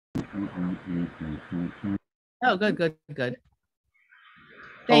Oh, good, good, good.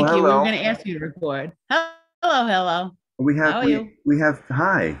 Oh, Thank you. We were hello. going to ask you to record. Hello, hello. We How have are we you? we have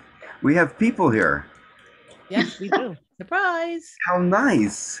hi. We have people here. Yes, we do. Surprise. How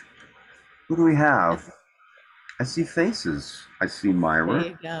nice. Who do we have? Yes, I see faces. I see there Myra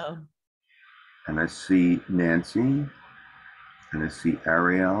you go. and I see Nancy and I see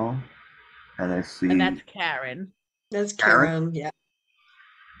Ariel and I And see that's Karen. That's Karen. Karen. Yeah.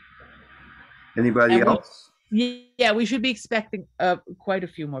 Anybody And else? yeah, we should be expecting quite a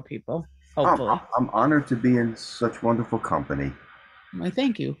few more people, Oh, hopefully. I'm honored to be in such wonderful company. Well,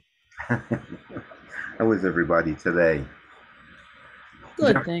 thank you. How is everybody today?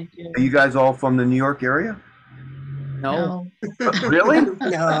 Good, thank you. Are you guys all from the New York area? No, Really?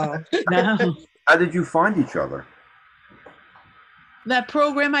 No. no. How did you find each other? That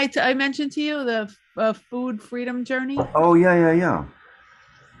program I mentioned to you, the Food Freedom Journey. Oh, yeah.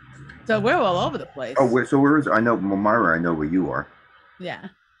 So we're all over the place. Oh, so where is, I know, well, Myra, I know where you are. Yeah.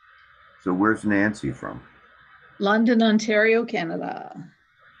 So where's Nancy from? London, Ontario, Canada.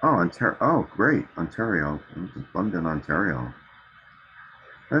 Oh, Ontario. Oh, great. Ontario. London, Ontario.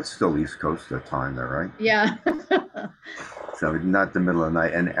 That's still East Coast at time there, right? Yeah. So not the middle of the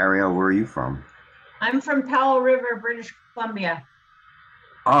night. And Ariel, where are you from? I'm from Powell River, British Columbia.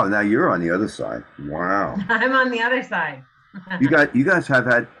 Oh, now you're on the other side. Wow. I'm on the other side. You guys have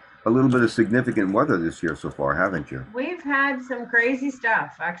had a little bit of significant weather this year so far, haven't you? We've had some crazy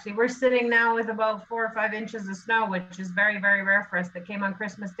stuff. Actually, we're sitting now with about 4 or 5 inches of snow, which is very, very rare for us. That came on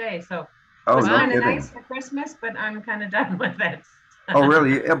Christmas Day. So it was no kind of kidding. nice for Christmas, but I'm kind of done with it. Oh,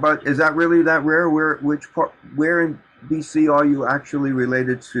 really? Yeah, but is that really that rare? Where in BC are you actually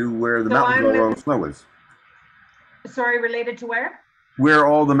related to where the mountains are where all the snow is? Sorry, related to where? Where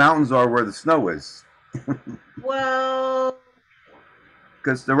all the mountains are where the snow is. Well,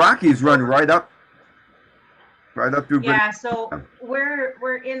 because the Rockies run right up through. Yeah, so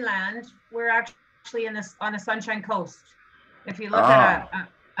we're inland. We're actually on the Sunshine Coast. If you look at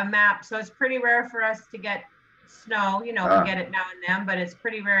a map, so it's pretty rare for us to get snow. You know, we get it now and then, but it's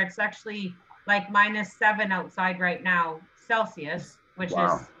pretty rare. It's actually like -7 outside right now, Celsius, which is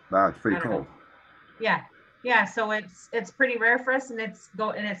wow, it's pretty cold. Yeah. So it's pretty rare for us, and it's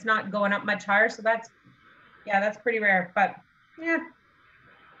not going up much higher. So that's pretty rare. But yeah.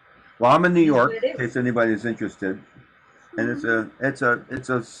 Well, I'm in New York, in case anybody's interested, and it's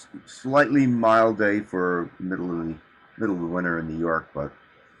a slightly mild day for middle of the winter in New York, but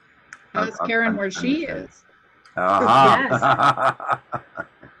Ask Karen where she is. Yes.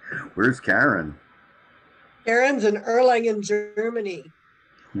 Where's Karen? Karen's in Erlangen, Germany.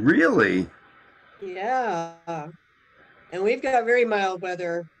 Really? Yeah. And we've got very mild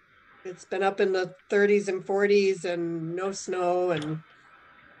weather. It's been up in the 30s and 40s and no snow, and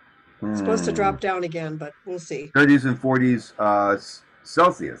it's supposed to drop down again, but we'll see. 30s and 40s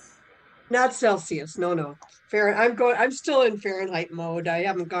Celsius. Not Celsius. No. I'm still in Fahrenheit mode. I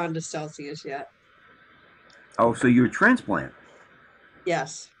haven't gone to Celsius yet. Oh, so you're a transplant?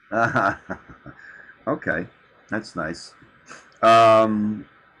 Yes. Okay, that's nice. I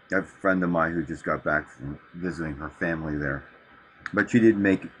have a friend of mine who just got back from visiting her family there, but she didn't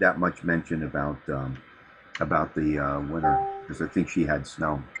make that much mention about the winter, because I think she had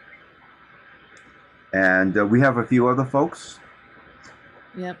snow. And we have a few other folks.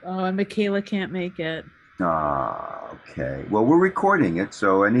 Yep. Oh, and Michaela can't make it. Okay. Well, we're recording it,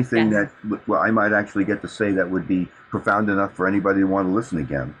 so anything that I might actually get to say that would be profound enough for anybody to want to listen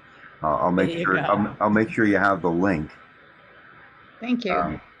again. I'll make sure. I'll make sure you have the link. Thank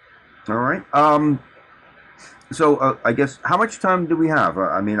you. All right. So I guess, how much time do we have?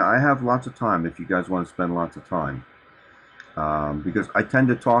 I mean, I have lots of time if you guys want to spend lots of time. Because I tend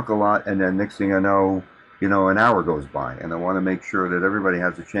to talk a lot, and then next thing I know, an hour goes by, and I want to make sure that everybody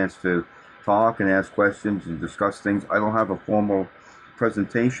has a chance to talk and ask questions and discuss things. I don't have a formal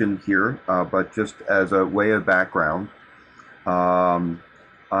presentation here, but just as a way of background, I'm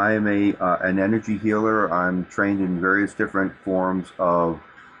an energy healer. I'm trained in various different forms of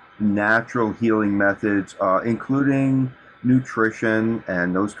natural healing methods, including nutrition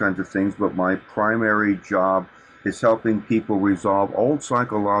and those kinds of things, but my primary job is helping people resolve old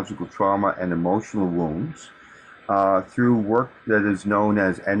psychological trauma and emotional wounds through work that is known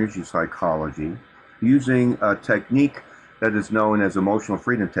as energy psychology, using a technique that is known as emotional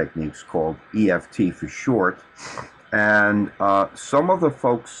freedom techniques, called EFT for short. And some of the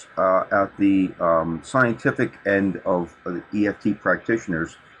folks at the scientific end of the EFT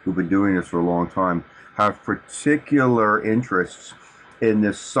practitioners who've been doing this for a long time have particular interests in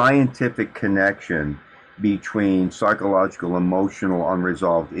this scientific connection between psychological, emotional,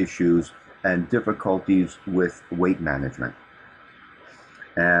 unresolved issues and difficulties with weight management.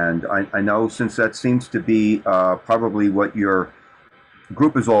 And I know, since that seems to be probably what your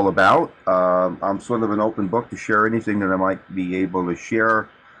group is all about, I'm sort of an open book to share anything that I might be able to share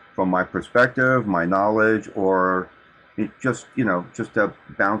from my perspective, my knowledge, or just to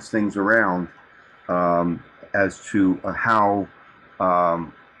bounce things around as to how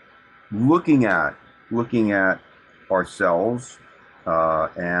looking at ourselves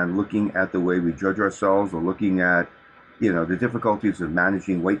and looking at the way we judge ourselves, or looking at the difficulties of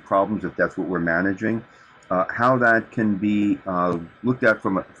managing weight problems, if that's what we're managing, how that can be looked at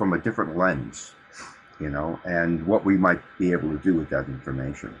from a different lens, and what we might be able to do with that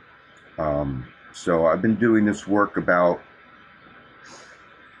information. So I've been doing this work about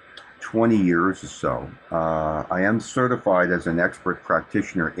 20 years or so. I am certified as an expert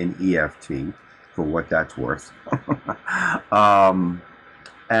practitioner in EFT, for what that's worth.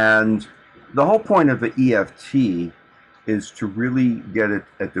 And the whole point of the EFT is to really get it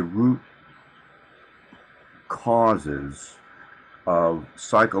at the root causes of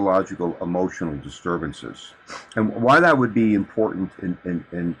psychological, emotional disturbances. And why that would be important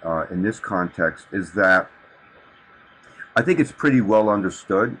in this context is that I think it's pretty well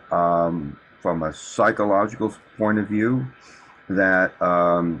understood from a psychological point of view that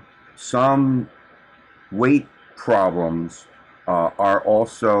some weight problems are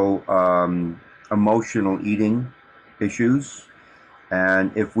also emotional eating issues.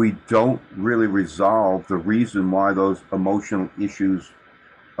 And if we don't really resolve the reason why those emotional issues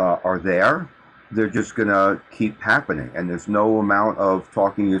are there, they're just going to keep happening. And there's no amount of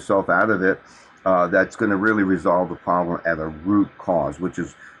talking yourself out of it that's going to really resolve the problem at a root cause, which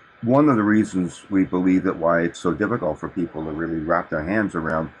is one of the reasons we believe that why it's so difficult for people to really wrap their hands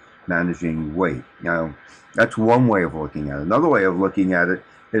around managing weight. Now, that's one way of looking at it. Another way of looking at it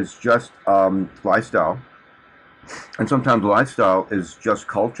is just lifestyle. And sometimes lifestyle is just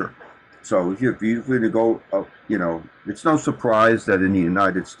culture. So if you're going to go, it's no surprise that in the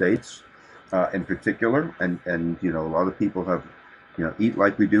United States, in particular, and a lot of people have, eat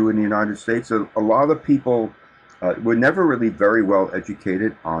like we do in the United States. So a lot of people were never really very well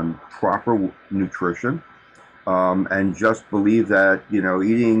educated on proper nutrition, and just believe that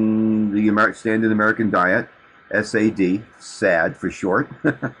eating the standard American diet, SAD, SAD for short,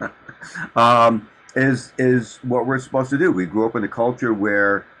 is what we're supposed to do. We grew up in a culture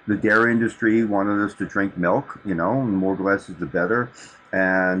where the dairy industry wanted us to drink milk, the more glasses the better,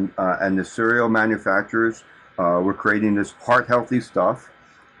 and the cereal manufacturers were creating this heart healthy stuff,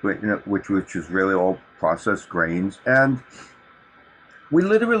 which is really all processed grains, and we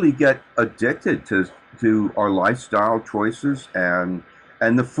literally get addicted to our lifestyle choices and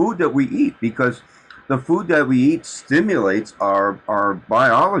the food that we eat, because the food that we eat stimulates our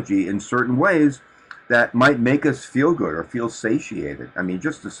biology in certain ways that might make us feel good or feel satiated. I mean,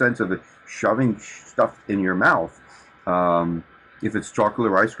 just the sense of it shoving stuff in your mouth. If it's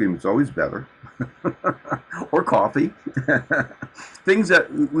chocolate or ice cream, it's always better. Or coffee. Things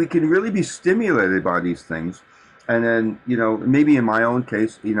that we can really be stimulated by these things. And then, maybe in my own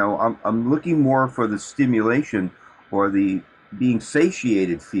case, I'm looking more for the stimulation or the being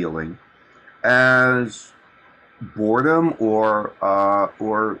satiated feeling as boredom or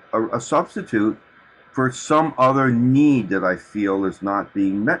a substitute for some other need that I feel is not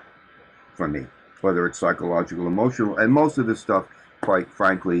being met for me, whether it's psychological, emotional, and most of this stuff, quite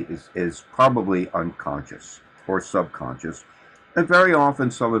frankly, is probably unconscious or subconscious, and very often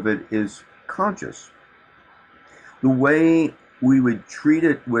some of it is conscious. The way we would treat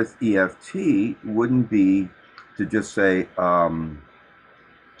it with EFT wouldn't be to just say,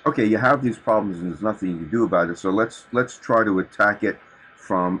 okay, you have these problems and there's nothing you can do about it, so let's try to attack it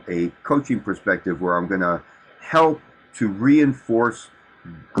from a coaching perspective, where I'm going to help to reinforce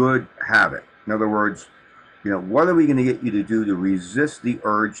good habit. In other words, what are we going to get you to do to resist the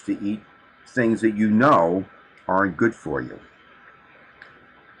urge to eat things that aren't good for you?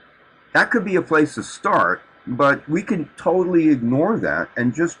 That could be a place to start, but we can totally ignore that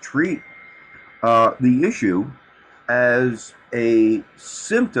and just treat the issue as a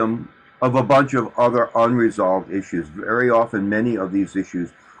symptom of a bunch of other unresolved issues. Very often, many of these issues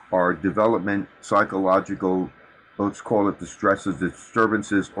are development, psychological, let's call it the stresses,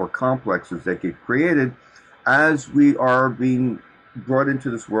 disturbances, or complexes that get created as we are being brought into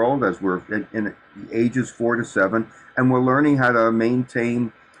this world, as we're in ages 4 to 7, and we're learning how to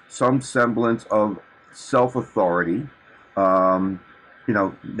maintain some semblance of self-authority.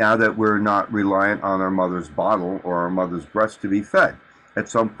 Now that we're not reliant on our mother's bottle or our mother's breast to be fed. At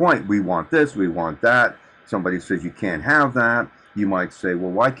some point, we want this, we want that, somebody says you can't have that. You might say,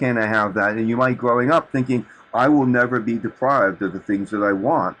 well, why can't I have that? And you might growing up thinking, I will never be deprived of the things that I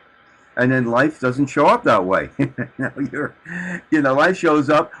want. And then life doesn't show up that way. Life shows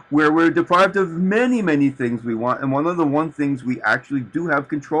up where we're deprived of many, many things we want. And one of the things we actually do have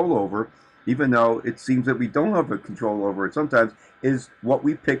control over, even though it seems that we don't have a control over it sometimes, is what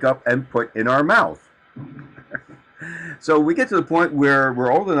we pick up and put in our mouth. So we get to the point where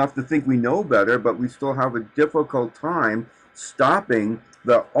we're old enough to think we know better, but we still have a difficult time stopping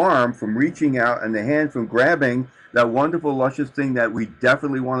the arm from reaching out and the hand from grabbing that wonderful, luscious thing that we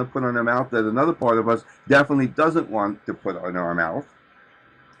definitely want to put on our mouth that another part of us definitely doesn't want to put on our mouth.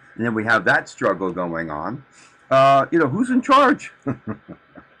 And then we have that struggle going on. Who's in charge?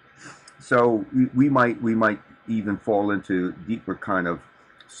 So we might even fall into deeper kind of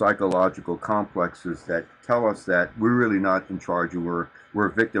psychological complexes that tell us that we're really not in charge, and we're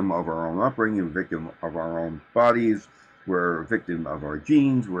a victim of our own upbringing, a victim of our own bodies, we're a victim of our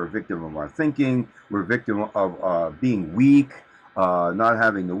genes, we're a victim of our thinking, we're a victim of being weak, not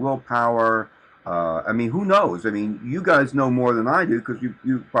having the willpower. Who knows? You guys know more than I do because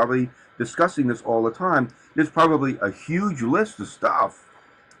you're probably discussing this all the time. There's probably a huge list of stuff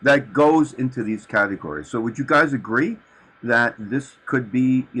that goes into these categories. So would you guys agree that this could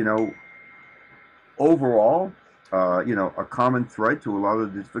be, overall, a common thread to a lot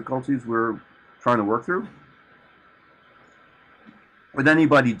of the difficulties we're trying to work through? Would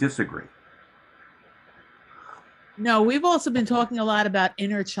anybody disagree? No, we've also been talking a lot about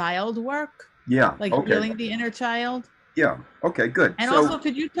inner child work. Yeah. Like okay. healing the inner child. Yeah. Okay, good. And also,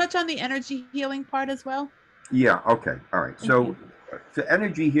 could you touch on the energy healing part as well? Yeah. Okay. All right. So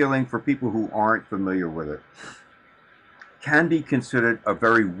energy healing, for people who aren't familiar with it, can be considered a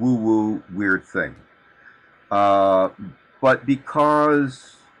very woo-woo, weird thing. But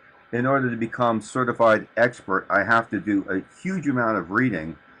because in order to become certified expert, I have to do a huge amount of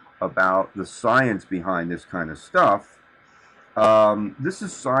reading about the science behind this kind of stuff. This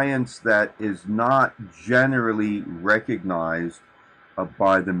is science that is not generally recognized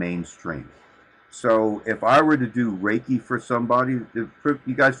by the mainstream. So if I were to do Reiki for somebody,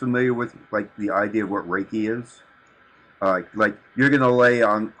 you guys familiar with like the idea of what Reiki is? Like you're going to lay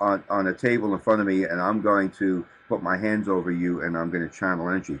on a table in front of me and I'm going to put my hands over you and I'm going to channel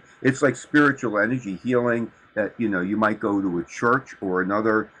energy. It's like spiritual energy healing that, you might go to a church or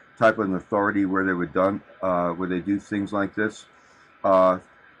another type of an authority where they where they do things like this.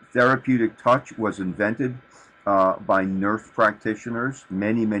 Therapeutic touch was invented by nurse practitioners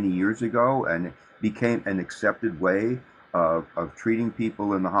many, many years ago, and it became an accepted way of treating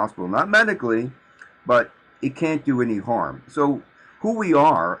people in the hospital. Not medically, but it can't do any harm. So who we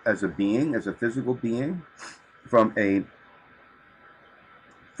are as a being, as a physical being, from a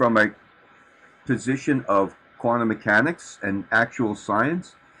position of quantum mechanics and actual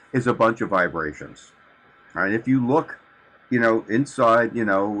science, is a bunch of vibrations. All right, if you look, inside,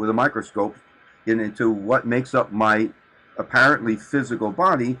 with a microscope into what makes up my apparently physical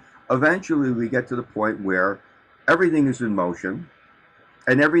body, eventually we get to the point where everything is in motion,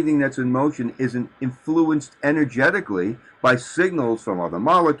 and everything that's in motion isn't influenced energetically by signals from other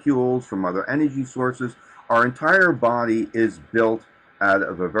molecules, from other energy sources. Our entire body is built out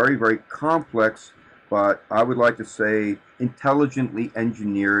of a very, very complex, but I would like to say intelligently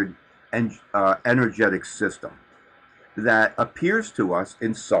engineered and energetic system that appears to us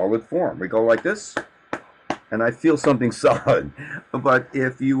in solid form. We go like this, and I feel something solid. But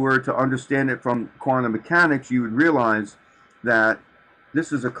if you were to understand it from quantum mechanics, you would realize that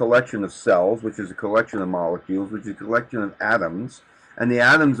this is a collection of cells, which is a collection of molecules, which is a collection of atoms. And the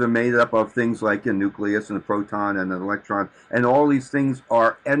atoms are made up of things like a nucleus and a proton and an electron. And all these things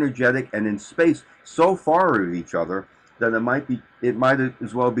are energetic and in space so far of each other that it might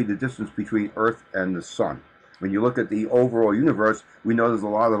as well be the distance between Earth and the sun. When you look at the overall universe, we know there's a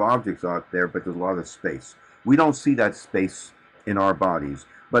lot of objects out there, but there's a lot of space. We don't see that space in our bodies.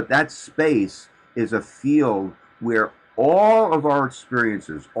 But that space is a field where all of our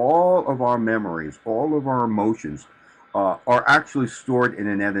experiences, all of our memories, all of our emotions are actually stored in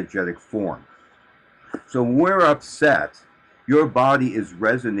an energetic form. So when we're upset, your body is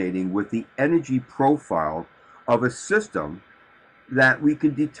resonating with the energy profile of a system that we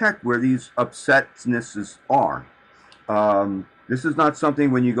can detect where these upsetnesses are. This is not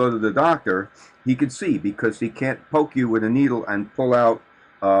something when you go to the doctor, he can see, because he can't poke you with a needle and pull out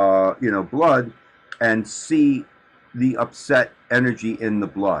blood and see the upset energy in the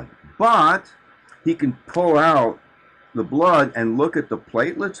blood. But he can pull out the blood and look at the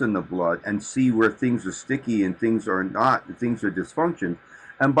platelets in the blood and see where things are sticky and things are not, things are dysfunction.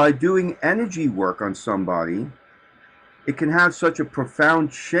 And by doing energy work on somebody, it can have such a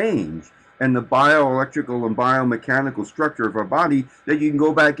profound change in the bioelectrical and biomechanical structure of our body that you can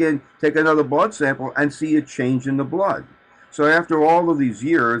go back in, take another blood sample, and see a change in the blood. So after all of these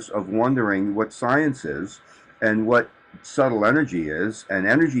years of wondering what science is and what subtle energy is and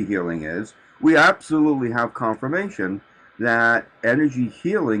energy healing is, we absolutely have confirmation that energy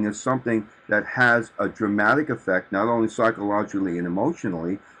healing is something that has a dramatic effect, not only psychologically and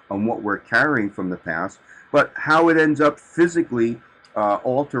emotionally, on what we're carrying from the past, but how it ends up physically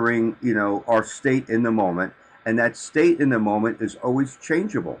altering, our state in the moment. And that state in the moment is always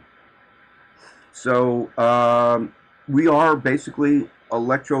changeable. So we are basically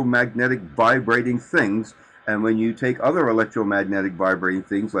electromagnetic vibrating things. And when you take other electromagnetic vibrating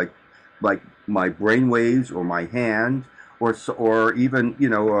things like my brain waves or my hand or even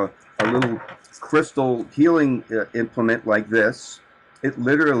a little crystal healing implement like this, it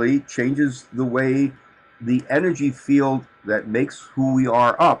literally changes the way the energy field that makes who we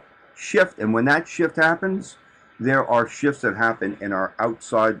are up shift. And when that shift happens, there are shifts that happen in our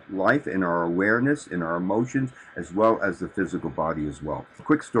outside life, in our awareness, in our emotions, as well as the physical body as well.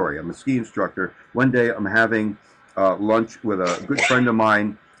 Quick story. I'm a ski instructor. One day I'm having lunch with a good friend of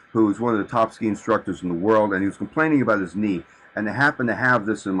mine who's one of the top ski instructors in the world, and he was complaining about his knee, and I happened to have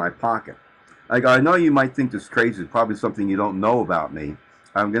this in my pocket. Like, I know you might think this is crazy. It's probably something you don't know about me.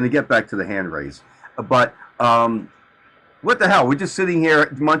 I'm going to get back to the hand raise. But what the hell? We're just sitting here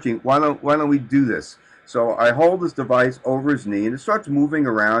munching. Why don't we do this? So I hold this device over his knee, and it starts moving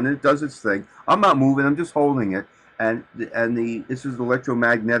around, and it does its thing. I'm not moving. I'm just holding it. And this is the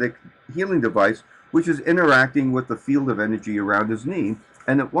electromagnetic healing device, which is interacting with the field of energy around his knee.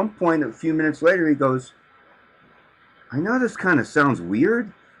 And at one point, a few minutes later, he goes, I know this kind of sounds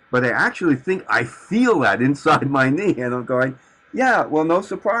weird, but I actually think I feel that inside my knee. And I'm going, yeah, well, no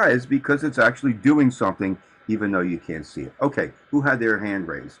surprise, because it's actually doing something, even though you can't see it. Okay, who had their hand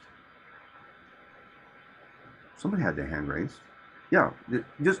raised? Somebody had their hand raised. Yeah,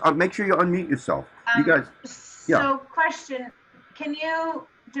 just make sure you unmute yourself. You guys, yeah. So question, can you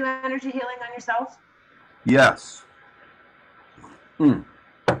do energy healing on yourself? Yes. Let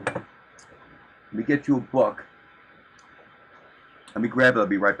me get you a book. Let me grab it. I'll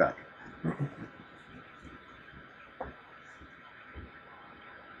be right back.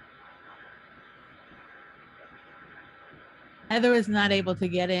 Heather is not able to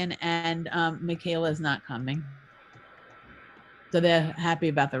get in, and Michaela is not coming. So they're happy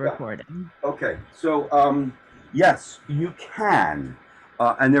about the recording. Okay, so yes, you can.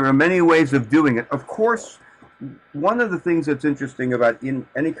 And there are many ways of doing it. Of course, one of the things that's interesting about in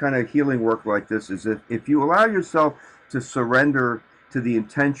any kind of healing work like this is that if you allow yourself to surrender to the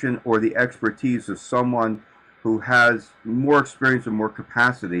intention or the expertise of someone who has more experience and more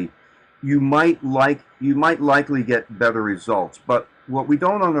capacity, you might likely get better results. But what we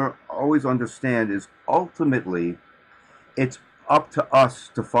don't always understand is ultimately it's up to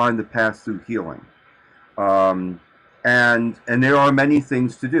us to find the path through healing. And there are many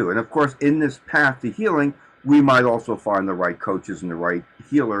things to do. And of course, in this path to healing, we might also find the right coaches and the right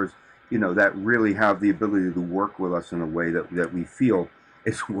healers, that really have the ability to work with us in a way that we feel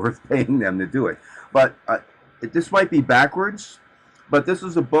it's worth paying them to do it. But this might be backwards, but this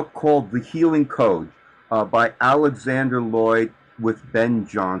is a book called The Healing Code by Alexander Lloyd with Ben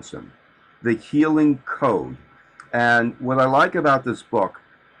Johnson. The Healing Code. And what I like about this book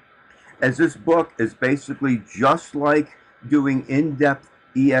is this book is basically just like doing in-depth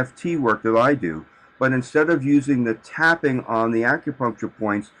EFT work that I do, but instead of using the tapping on the acupuncture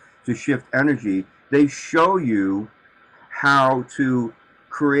points to shift energy, they show you how to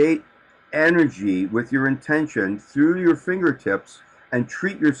create energy with your intention through your fingertips and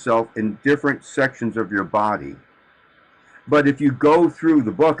treat yourself in different sections of your body. But if you go through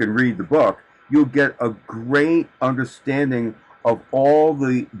the book and read the book, you'll get a great understanding of all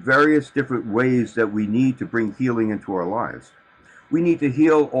the various different ways that we need to bring healing into our lives. We need to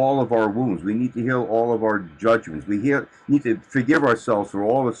heal all of our wounds. We need to heal all of our judgments. We need to forgive ourselves for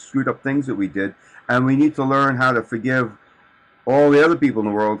all the screwed up things that we did. And we need to learn how to forgive all the other people in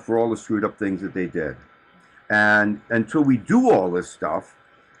the world for all the screwed up things that they did. And until we do all this stuff,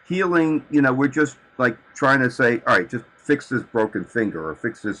 healing, we're just like trying to say, all right, just fix this broken finger or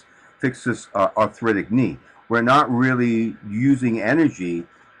fix this arthritic knee. We're not really using energy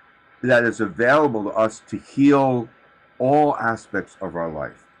that is available to us to heal all aspects of our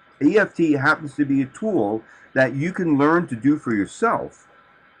life. EFT happens to be a tool that you can learn to do for yourself.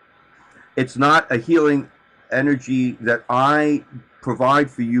 It's not a healing energy that I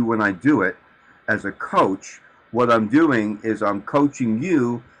provide for you when I do it as a coach, what I'm doing is I'm coaching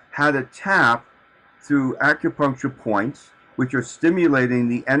you how to tap through acupuncture points, which are stimulating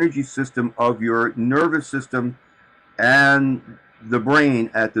the energy system of your nervous system and the brain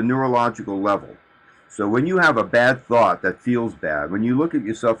at the neurological level. So when you have a bad thought that feels bad, when you look at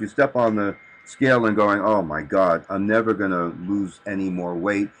yourself, you step on the scale and going, oh my God, I'm never going to lose any more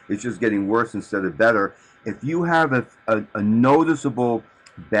weight. It's just getting worse instead of better. If you have a noticeable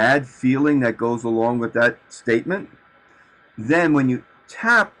bad feeling that goes along with that statement, then when you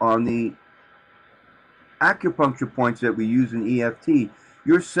tap on the acupuncture points that we use in EFT,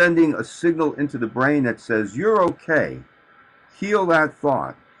 you're sending a signal into the brain that says, you're okay. Heal that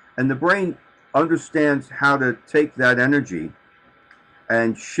thought. And the brain understands how to take that energy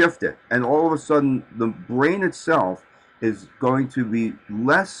and shift it. And all of a sudden, the brain itself is going to be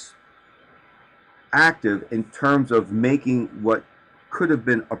less active in terms of making what could have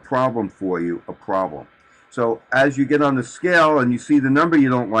been a problem for you a problem. So as you get on the scale and you see the number you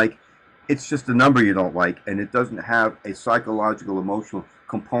don't like, it's just a number you don't like, and it doesn't have a psychological, emotional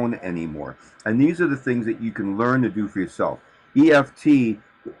component anymore. And these are the things that you can learn to do for yourself. EFT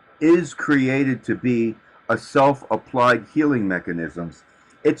is created to be a self-applied healing mechanism.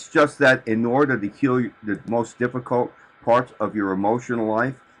 It's just that in order to heal the most difficult parts of your emotional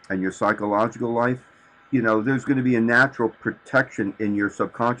life and your psychological life, you know, there's going to be a natural protection in your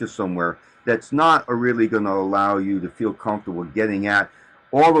subconscious somewhere that's not really going to allow you to feel comfortable getting at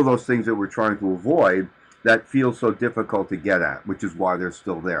all of those things that we're trying to avoid that feel so difficult to get at, which is why they're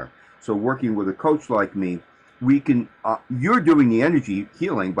still there. So working with a coach like me, we can, you're doing the energy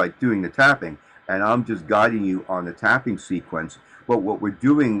healing by doing the tapping, and I'm just guiding you on the tapping sequence. But what we're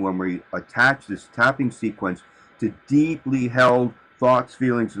doing when we attach this tapping sequence to deeply held thoughts,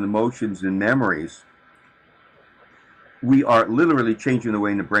 feelings, and emotions and memories, we are literally changing the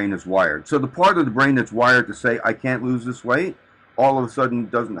way the brain is wired. So the part of the brain that's wired to say, I can't lose this weight, all of a sudden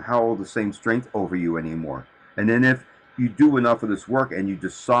doesn't hold the same strength over you anymore. And then if you do enough of this work and you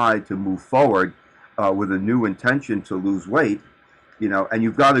decide to move forward with a new intention to lose weight, you know, and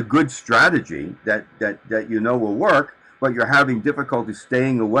you've got a good strategy that you know will work, but you're having difficulty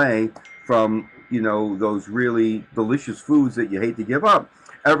staying away from, you know, those really delicious foods that you hate to give up.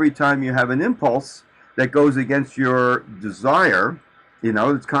 Every time you have an impulse that goes against your desire, you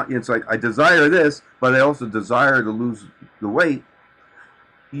know, it's like, I desire this, but I also desire to lose the weight.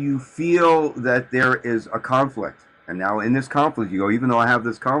 You feel that there is a conflict. And now in this conflict, you go, even though I have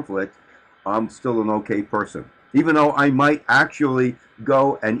this conflict, I'm still an okay person. Even though I might actually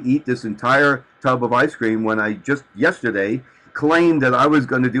go and eat this entire tub of ice cream when I just yesterday claimed that I was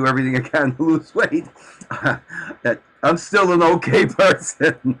going to do everything I can to lose weight, that I'm still an okay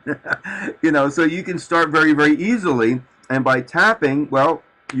person. You know, so you can start very, very easily. And by tapping, well,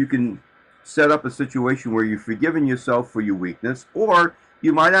 you can set up a situation where you've forgiven yourself for your weakness, or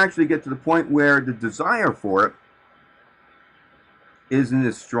you might actually get to the point where the desire for it isn't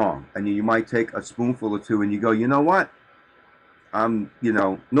as strong, and you might take a spoonful or two and you go, you know what, you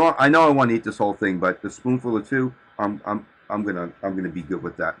know, no, I know I want to eat this whole thing, but the spoonful or two, I'm gonna be good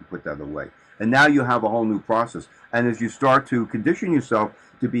with that and put that away. And now you have a whole new process. And as you start to condition yourself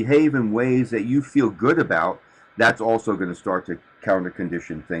to behave in ways that you feel good about, that's also going to start to counter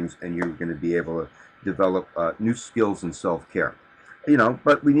condition things, and you're going to be able to develop new skills in self-care. You know,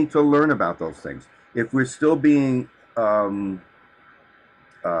 but we need to learn about those things. If we're still being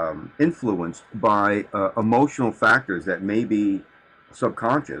influenced by emotional factors that may be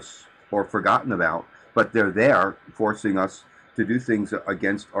subconscious or forgotten about, but they're there forcing us to do things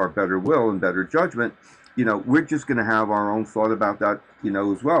against our better will and better judgment, you know, we're just going to have our own thought about that, you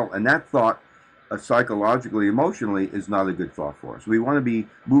know, as well. And that thought, psychologically, emotionally, is not a good thought for us. We want to be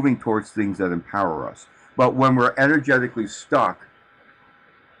moving towards things that empower us. But when we're energetically stuck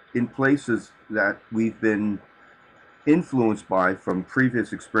in places that we've been influenced by from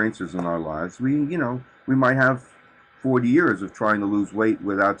previous experiences in our lives, we might have 40 years of trying to lose weight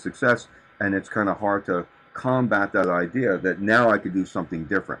without success, and it's kind of hard to combat that idea that now I could do something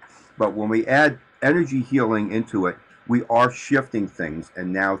different. But when we add energy healing into it, we are shifting things,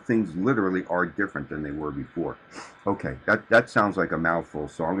 and now things literally are different than they were before. Okay, that sounds like a mouthful,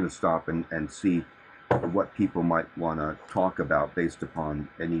 so I'm going to stop and see what people might want to talk about based upon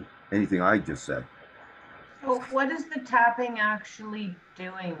anything I just said. So what is the tapping actually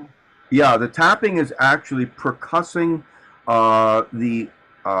doing? Yeah, the tapping is actually percussing the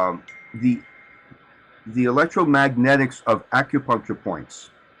electromagnetics of acupuncture points.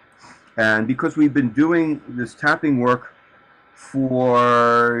 And because we've been doing this tapping work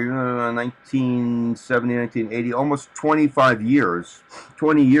for 1970, 1980, almost 20 years,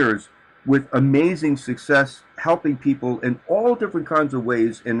 with amazing success, helping people in all different kinds of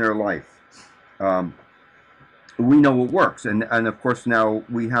ways in their life. We know it works, and of course now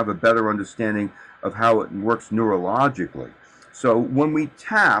we have a better understanding of how it works neurologically. So when we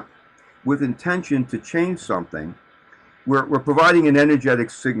tap with intention to change something, we're providing an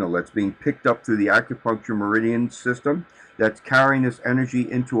energetic signal that's being picked up through the acupuncture meridian system that's carrying this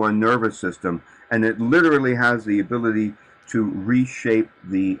energy into our nervous system, and it literally has the ability to reshape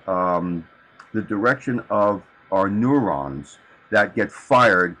the direction of our neurons that get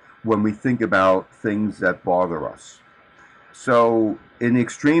fired when we think about things that bother us. So in the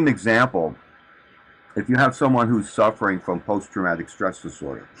extreme example, if you have someone who's suffering from post-traumatic stress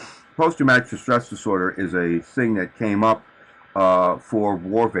disorder, post-traumatic stress disorder is a thing that came up for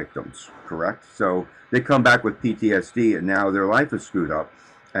war victims, correct? So they come back with PTSD and now their life is screwed up.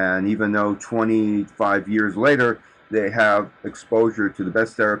 And even though 25 years later, they have exposure to the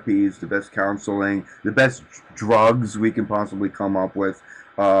best therapies, the best counseling, the best drugs we can possibly come up with,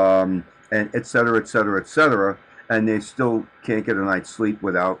 and et cetera, et cetera, et cetera, and they still can't get a night's sleep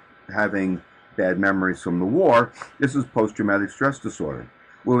without having bad memories from the war. This is post-traumatic stress disorder.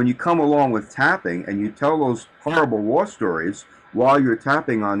 Well, when you come along with tapping and you tell those horrible war stories while you're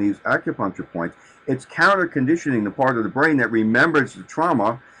tapping on these acupuncture points, it's counter-conditioning the part of the brain that remembers the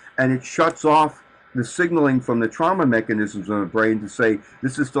trauma, and it shuts off the signaling from the trauma mechanisms in the brain to say,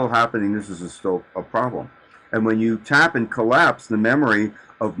 this is still happening, this is still a problem. And when you tap and collapse the memory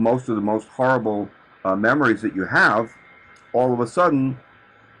of most of the most horrible memories that you have, all of a sudden,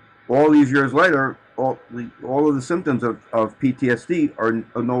 all these years later, all of the symptoms of PTSD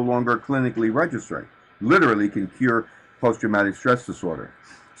are no longer clinically registering. Literally can cure post-traumatic stress disorder.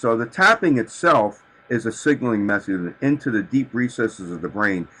 So the tapping itself is a signaling message into the deep recesses of the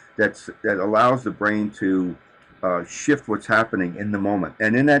brain that allows the brain to shift what's happening in the moment.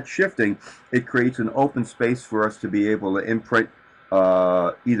 And in that shifting, it creates an open space for us to be able to imprint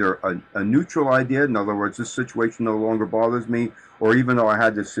either a neutral idea, in other words, this situation no longer bothers me, or even though I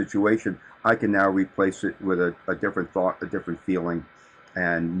had this situation, I can now replace it with a different thought, a different feeling,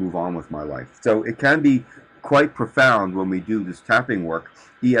 and move on with my life. So it can be quite profound when we do this tapping work.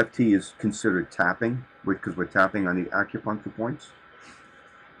 EFT is considered tapping because we're tapping on the acupuncture points.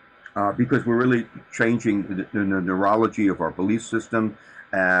 Because we're really changing the neurology of our belief system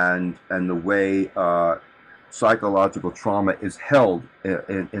and the way psychological trauma is held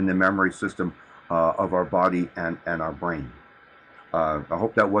in the memory system of our body and our brain. I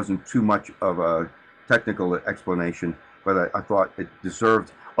hope that wasn't too much of a technical explanation, but I thought it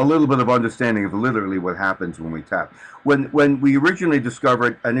deserved a little bit of understanding of literally what happens when we tap. When we originally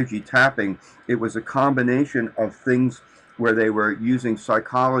discovered energy tapping, it was a combination of things where they were using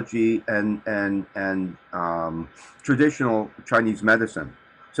psychology and traditional Chinese medicine.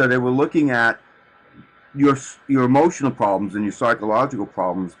 So they were looking at your emotional problems and your psychological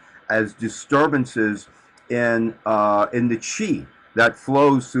problems as disturbances in the qi that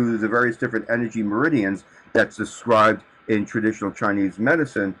flows through the various different energy meridians that's described in traditional Chinese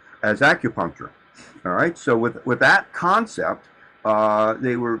medicine as acupuncture. All right. So with that concept,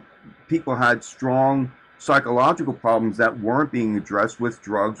 people had strong psychological problems that weren't being addressed with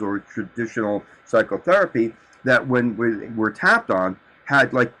drugs or traditional psychotherapy, that when we were tapped on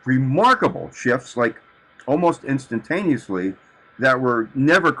had like remarkable shifts, like almost instantaneously, that were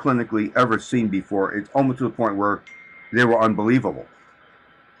never clinically ever seen before. It's almost to the point where they were unbelievable.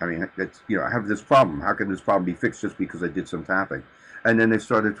 I mean, it's, I have this problem. How can this problem be fixed just because I did some tapping? And then they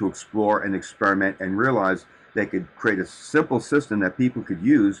started to explore and experiment and realize they could create a simple system that people could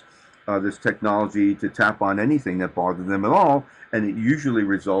use this technology to tap on anything that bothered them at all, and it usually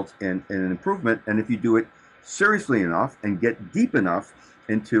results in an improvement. And if you do it seriously enough and get deep enough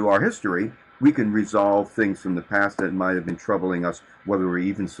into our history, we can resolve things from the past that might have been troubling us, whether we're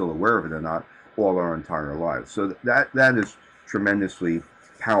even still aware of it or not, all our entire lives. So that is tremendously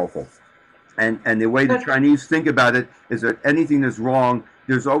powerful. And the way the Chinese think about it is that anything that's wrong,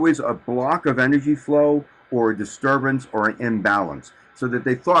 there's always a block of energy flow or a disturbance or an imbalance. So that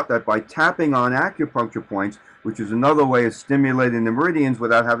they thought that by tapping on acupuncture points, which is another way of stimulating the meridians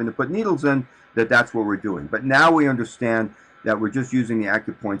without having to put needles in, that's what we're doing. But now we understand that we're just using the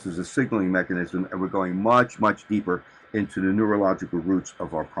acupoints as a signaling mechanism, and we're going much, much deeper into the neurological roots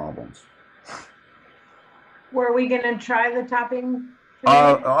of our problems. Were we going to try the tapping?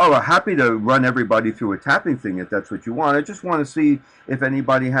 Happy to run everybody through a tapping thing if that's what you want. I just want to see if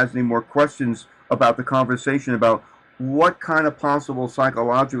anybody has any more questions about the conversation about what kind of possible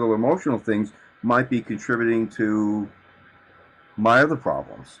psychological, emotional things might be contributing to my other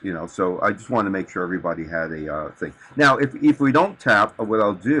problems, So I just want to make sure everybody had a thing. Now, if we don't tap, what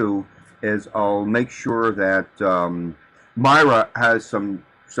I'll do is I'll make sure that Myra has some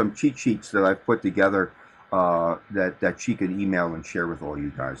cheat sheets that I've put together that she can email and share with all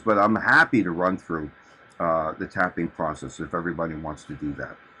you guys. But I'm happy to run through the tapping process if everybody wants to do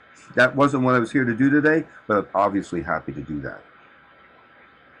that. That wasn't what I was here to do today, but I'm obviously happy to do that.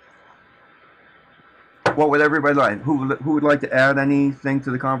 What would everybody like? Who would like to add anything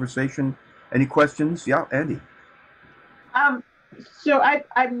to the conversation? Any questions? Yeah, Andy. So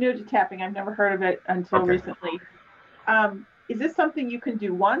I'm new to tapping. I've never heard of it until recently. Is this something you can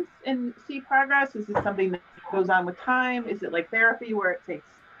do once and see progress? Is this something that goes on with time? Is it like therapy where it takes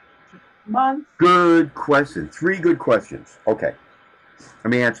months? Good question. 3 good questions. Okay,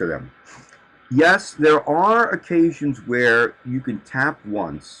 let me answer them. Yes, there are occasions where you can tap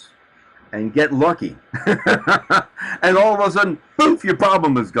once and get lucky, and all of a sudden, poof, your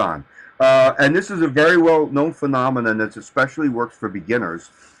problem is gone. And this is a very well-known phenomenon that especially works for beginners,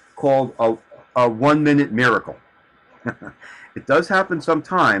 called a 1-minute miracle. It does happen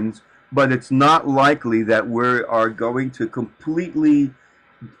sometimes, but it's not likely that we are going to completely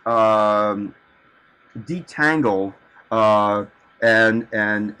detangle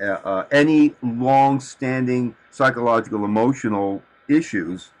any long-standing psychological, emotional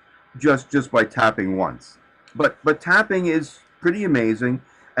issues just by tapping once. But tapping is pretty amazing.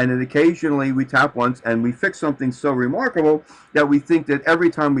 And then occasionally we tap once and we fix something so remarkable that we think that every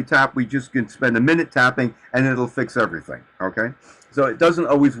time we tap, we just can spend a minute tapping and it'll fix everything, okay? So it doesn't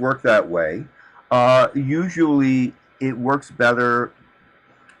always work that way. Usually it works better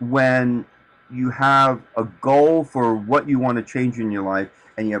when you have a goal for what you want to change in your life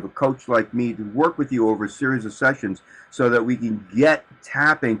and you have a coach like me to work with you over a series of sessions so that we can get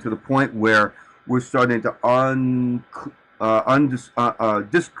tapping to the point where we're starting to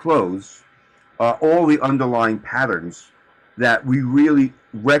disclose all the underlying patterns that we really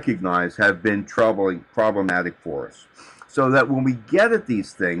recognize have been problematic for us. So that when we get at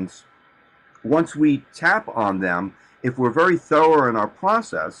these things, once we tap on them, if we're very thorough in our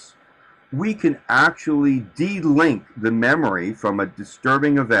process, we can actually de-link the memory from a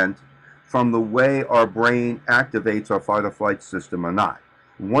disturbing event from the way our brain activates our fight or flight system or not.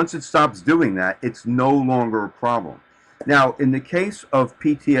 Once it stops doing that, it's no longer a problem. Now, in the case of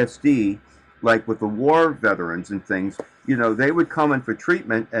PTSD, like with the war veterans and things, you know, they would come in for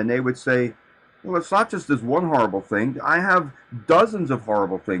treatment and they would say, well, it's not just this one horrible thing. I have dozens of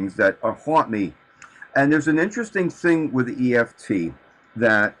horrible things that haunt me. And there's an interesting thing with the EFT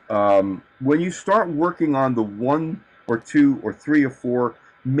that when you start working on the 1 or 2 or 3 or 4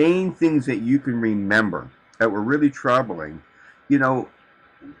 main things that you can remember that were really troubling, you know,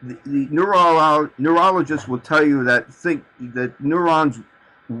 the neurologist will tell you that neurons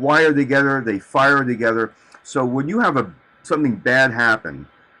wire together, they fire together. So when you have something bad happen,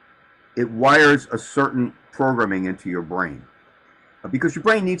 it wires a certain programming into your brain. Because your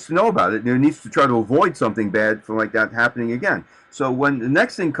brain needs to know about it, and it needs to try to avoid something bad from like that happening again. So when the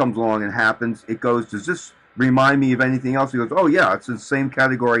next thing comes along and happens, it goes, does this remind me of anything else? It goes, oh yeah, it's in the same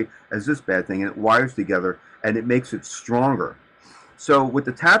category as this bad thing, and it wires together, and it makes it stronger. So what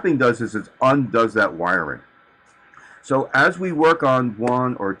the tapping does is it undoes that wiring. So as we work on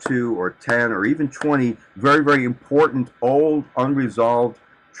 1 or 2 or 10 or even 20 very, very important old unresolved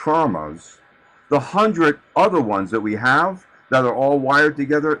traumas, the 100 other ones that we have that are all wired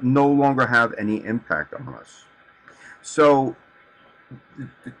together no longer have any impact on us. So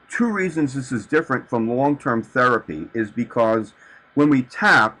the 2 reasons this is different from long-term therapy is because when we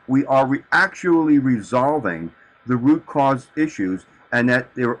tap, we are actually resolving the root cause issues, and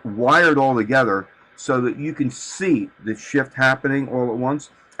that they're wired all together so that you can see the shift happening all at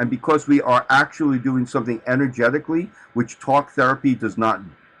once. And because we are actually doing something energetically, which talk therapy does not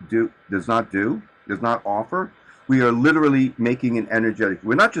offer, we are literally making an energetic.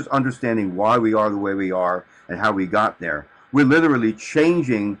 We're not just understanding why we are the way we are and how we got there. We're literally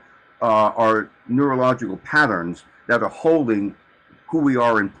changing our neurological patterns that are holding who we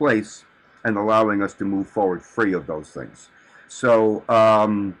are in place and allowing us to move forward free of those things. So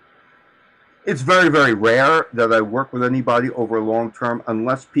it's very, very rare that I work with anybody over a long term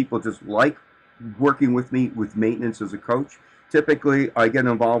unless people just like working with me with maintenance as a coach. Typically, I get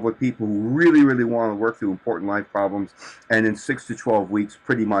involved with people who really, really want to work through important life problems, and in 6 to 12 weeks,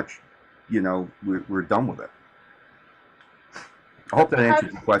 pretty much, you know, we're done with it. I hope that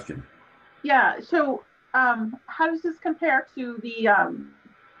answers your question. Yeah. So, how does this compare to the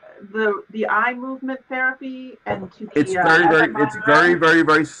eye movement therapy and to the? It's very,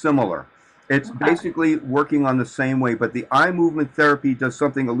 very similar. It's basically working on the same way, but the eye movement therapy does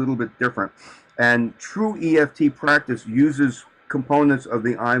something a little bit different. And true EFT practice uses components of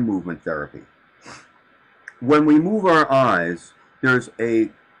the eye movement therapy. When we move our eyes, there's a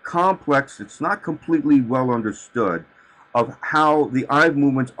complex, it's not completely well understood, of how the eye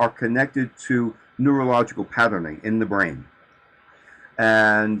movements are connected to neurological patterning in the brain.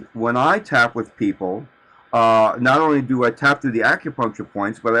 And when I tap with people, not only do I tap through the acupuncture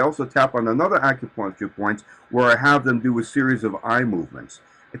points, but I also tap on another acupuncture points where I have them do a series of eye movements.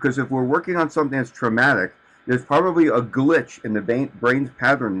 Because if we're working on something that's traumatic, there's probably a glitch in the brain's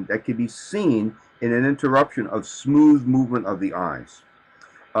pattern that can be seen in an interruption of smooth movement of the eyes.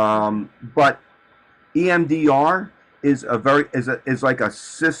 But EMDR is like a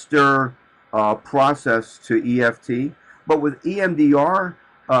sister process to EFT. But with EMDR,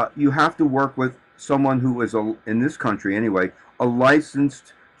 you have to work with someone who is, in this country anyway, a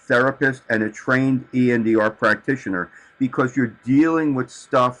licensed therapist and a trained EMDR practitioner, because you're dealing with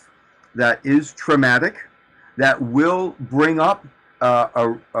stuff that is traumatic, that will bring up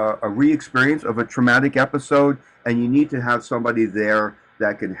a re-experience of a traumatic episode, and you need to have somebody there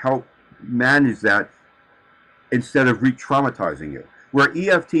that can help manage that instead of re-traumatizing you. Where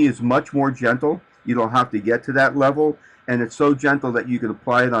EFT is much more gentle, you don't have to get to that level, and it's so gentle that you can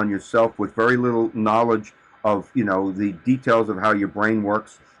apply it on yourself with very little knowledge of, you know, the details of how your brain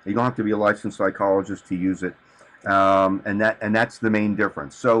works. You don't have to be a licensed psychologist to use it, and that's the main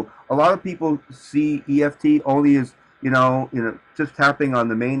difference. So a lot of people see EFT only as just tapping on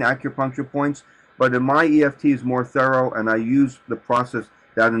the main acupuncture points, but in my EFT is more thorough, and I use the process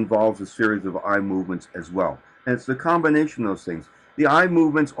that involves a series of eye movements as well. And it's the combination of those things. The eye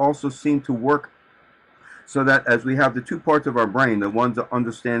movements also seem to work so that as we have the two parts of our brain, the one that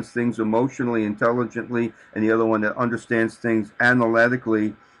understands things emotionally, intelligently, and the other one that understands things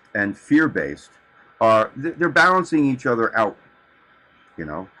analytically and fear-based, they're balancing each other out, you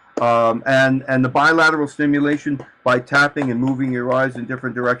know. And the bilateral stimulation by tapping and moving your eyes in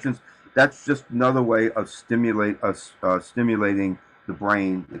different directions, that's just another way of stimulating the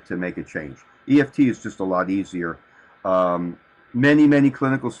brain to make a change. EFT is just a lot easier. Many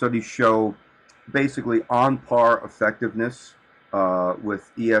clinical studies show basically on par effectiveness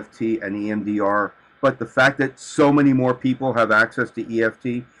with EFT and EMDR, but the fact that so many more people have access to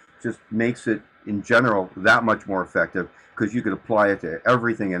EFT just makes it, in general, that much more effective, because you could apply it to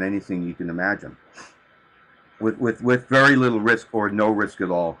everything and anything you can imagine with very little risk or no risk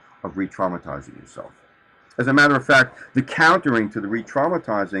at all of re-traumatizing yourself. As a matter of fact, the countering to the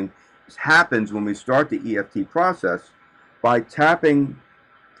re-traumatizing happens when we start the EFT process by tapping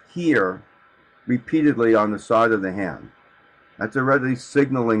here repeatedly on the side of the hand. That's already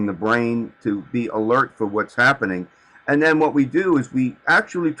signaling the brain to be alert for what's happening. And then what we do is we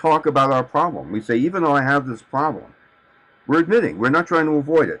actually talk about our problem. We say, even though I have this problem, we're admitting, we're not trying to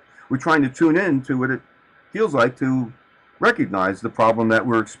avoid it. We're trying to tune in to what it feels like to recognize the problem that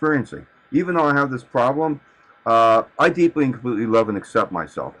we're experiencing. Even though I have this problem, I deeply and completely love and accept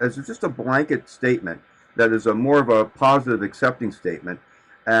myself. As just a blanket statement that is more of a positive accepting statement,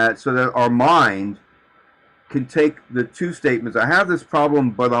 so that our mind can take the two statements, I have this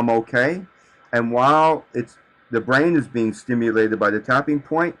problem, but I'm okay, and while the brain is being stimulated by the tapping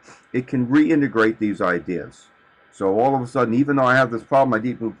point, it can reintegrate these ideas. So all of a sudden, even though I have this problem, I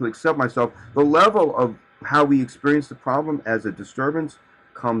deeply accept myself, the level of how we experience the problem as a disturbance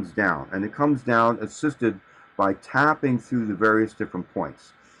comes down, and it comes down assisted by tapping through the various different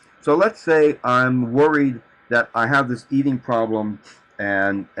points. So let's say I'm worried that I have this eating problem,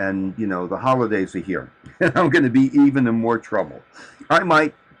 and you know, the holidays are here, and I'm going to be even in more trouble. I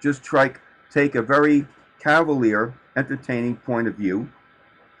might just take a very cavalier, entertaining point of view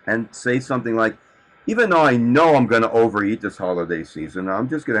and say something like, even though I know I'm going to overeat this holiday season, I'm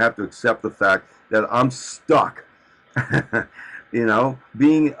just going to have to accept the fact that I'm stuck. You know,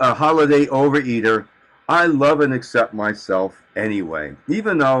 being a holiday overeater, I love and accept myself anyway.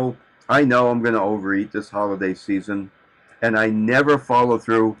 Even though I know I'm going to overeat this holiday season, and I never follow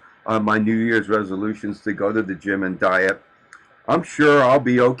through on my New Year's resolutions to go to the gym and diet, I'm sure I'll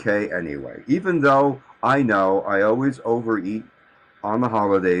be okay anyway. Even though I know I always overeat on the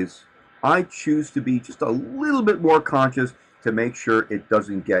holidays, I choose to be just a little bit more conscious to make sure it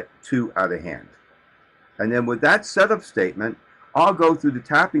doesn't get too out of hand. And then with that setup statement, I'll go through the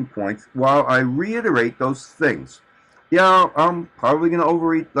tapping points while I reiterate those things. Yeah, I'm probably going to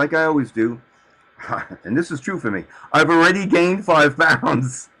overeat like I always do. And this is true for me. I've already gained 5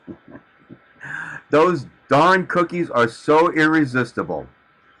 pounds. Those darn cookies are so irresistible.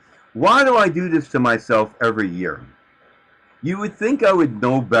 Why do I do this to myself every year? You would think I would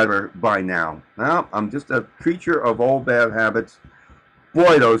know better by now. Well, I'm just a creature of old bad habits.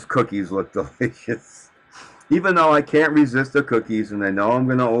 Boy, those cookies look delicious. even though I can't resist the cookies and I know I'm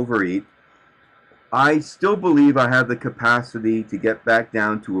going to overeat, I still believe I have the capacity to get back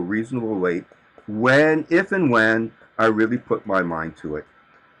down to a reasonable weight if and when I really put my mind to it.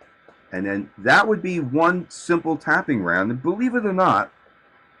 And then that would be one simple tapping round. And believe it or not,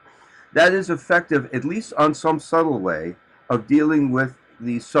 that is effective, at least on some subtle way, of dealing with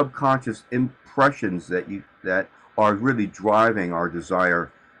the subconscious impressions that are really driving our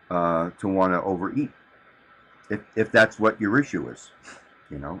desire to want to overeat, if that's what your issue is,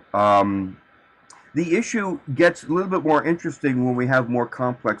 you know. The issue gets a little bit more interesting when we have more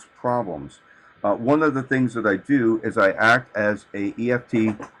complex problems. One of the things that I do is I act as a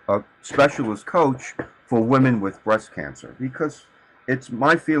EFT specialist coach for women with breast cancer, because it's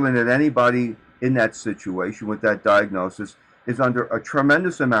my feeling that anybody in that situation with that diagnosis is under a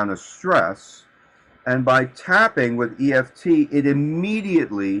tremendous amount of stress, and by tapping with EFT, it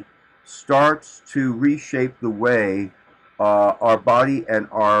immediately starts to reshape the way our body and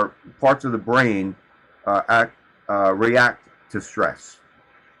our parts of the brain react to stress.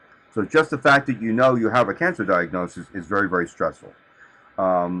 So just the fact that you know you have a cancer diagnosis is very, very stressful.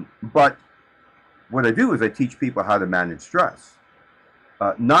 But what I do is I teach people how to manage stress.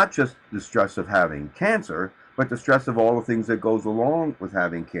 Not just the stress of having cancer, but the stress of all the things that goes along with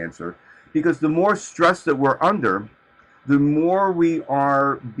having cancer. Because the more stress that we're under, the more we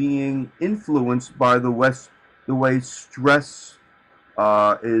are being influenced by the way stress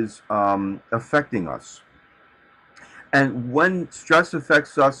is affecting us. And when stress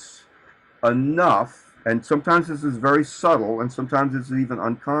affects us enough, and sometimes this is very subtle and sometimes it's even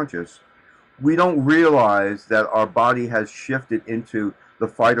unconscious, we don't realize that our body has shifted into the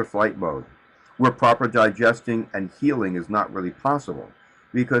fight or flight mode, where proper digesting and healing is not really possible.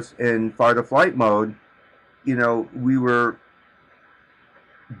 Because in fight or flight mode, you know, we were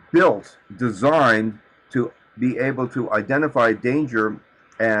designed to be able to identify danger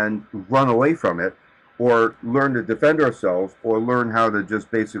and run away from it, or learn to defend ourselves, or learn how to just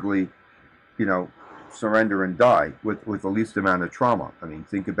basically, you know, surrender and die with the least amount of trauma. I mean,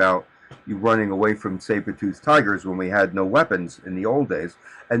 think about you running away from saber-toothed tigers when we had no weapons in the old days.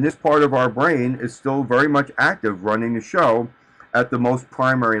 And this part of our brain is still very much active, running the show at the most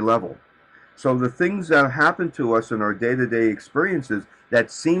primary level. So the things that happen to us in our day-to-day experiences that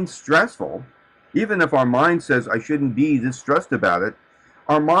seem stressful, even if our mind says, I shouldn't be this stressed about it,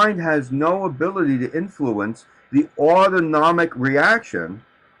 our mind has no ability to influence the autonomic reaction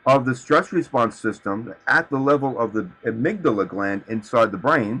of the stress response system at the level of the amygdala gland inside the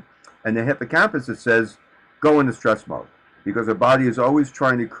brain and the hippocampus that says, go into stress mode. Because our body is always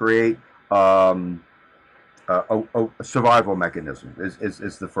trying to create a survival mechanism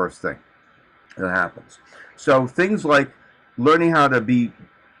is the first thing that happens. So things like learning how to be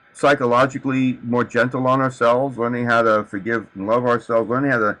psychologically more gentle on ourselves, learning how to forgive and love ourselves, learning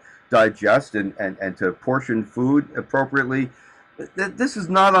how to digest and to portion food appropriately. This is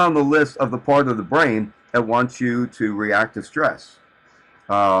not on the list of the part of the brain that wants you to react to stress.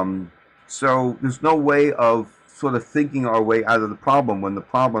 So there's no way of sort of thinking our way out of the problem when the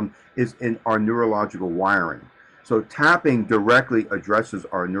problem is in our neurological wiring. So tapping directly addresses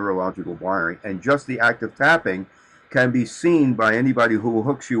our neurological wiring, and just the act of tapping can be seen by anybody who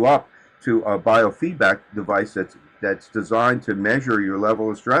hooks you up to a biofeedback device that's designed to measure your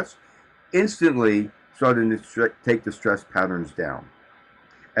level of stress, instantly starting to take the stress patterns down.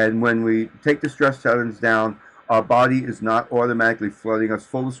 And when we take the stress patterns down, our body is not automatically flooding us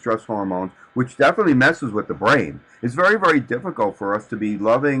full of stress hormones, which definitely messes with the brain. It's very, very difficult for us to be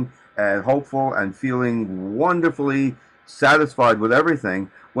loving and hopeful and feeling wonderfully satisfied with everything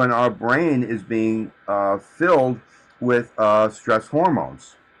when our brain is being filled with stress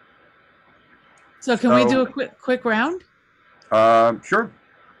hormones. So can we do a quick round? Sure.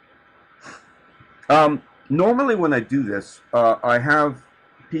 Normally when I do this, I have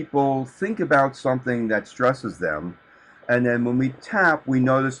people think about something that stresses them, and then when we tap, we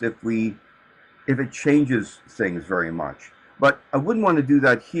notice if it changes things very much. But I wouldn't want to do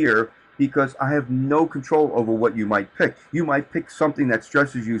that here because I have no control over what you might pick. You might pick something that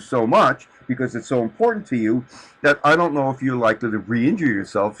stresses you so much because it's so important to you that I don't know if you're likely to re-injure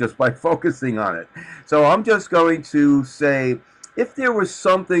yourself just by focusing on it. So I'm just going to say, if there was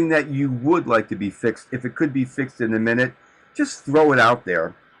something that you would like to be fixed, if it could be fixed in a minute, just throw it out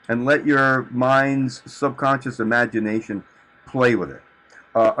there and let your mind's subconscious imagination play with it.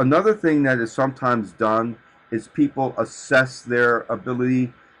 Another thing that is sometimes done is people assess their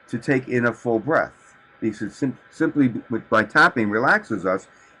ability to take in a full breath. Because simply by tapping relaxes us,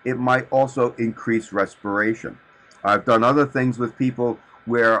 it might also increase respiration. I've done other things with people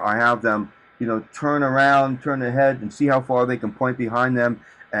where I have them turn around, turn their head, and see how far they can point behind them.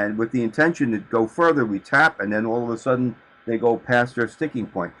 And with the intention to go further, we tap, and then all of a sudden they go past their sticking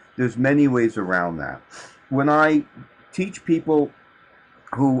point. There's many ways around that. When I teach people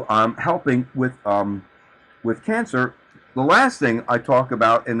who I'm helping with cancer, the last thing I talk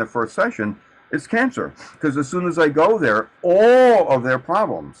about in the first session is cancer, because as soon as I go there, all of their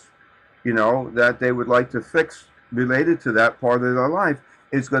problems, that they would like to fix related to that part of their life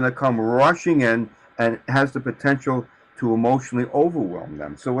is going to come rushing in and has the potential to emotionally overwhelm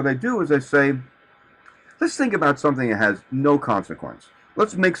them. So what I do is I say, let's think about something that has no consequence.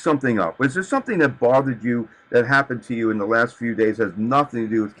 Let's make something up. Is there something that bothered you that happened to you in the last few days that has nothing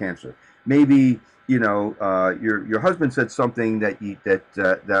to do with cancer? Maybe your husband said something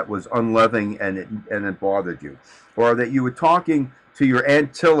that was unloving and it bothered you, or that you were talking to your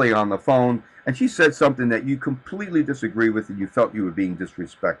Aunt Tilly on the phone and she said something that you completely disagree with and you felt you were being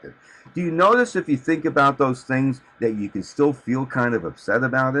disrespected. Do you notice, if you think about those things, that you can still feel kind of upset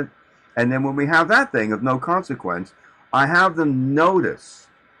about it? And then when we have that thing of no consequence, I have them notice,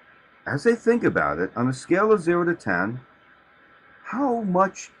 as they think about it, on a scale of 0 to 10, how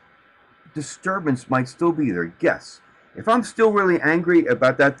much disturbance might still be there. Guess. If I'm still really angry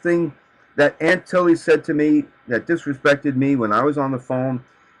about that thing that Aunt Tilly said to me that disrespected me when I was on the phone,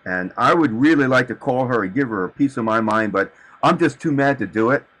 and I would really like to call her and give her a piece of my mind, but I'm just too mad to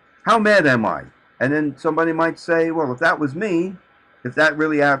do it. How mad am I? And then somebody might say, well, if that was me, if that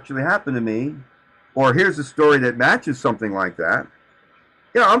really actually happened to me, or here's a story that matches something like that,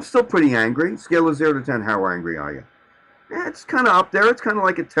 I'm still pretty angry. Scale of 0 to 10, how angry are you? It's kind of up there. It's kind of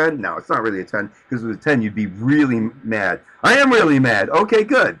like a 10. No, it's not really a 10, because with a 10, you'd be really mad. I am really mad. Okay,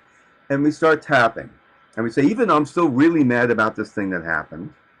 good. And we start tapping. And we say, even though I'm still really mad about this thing that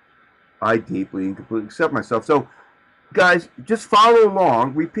happened, I deeply and completely accept myself. So, guys, just follow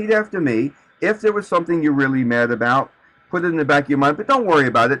along. Repeat after me. If there was something you're really mad about, put it in the back of your mind. But don't worry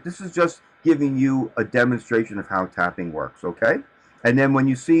about it. This is just giving you a demonstration of how tapping works, okay? And then when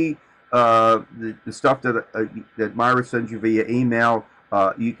you see the stuff that Myra sends you via email,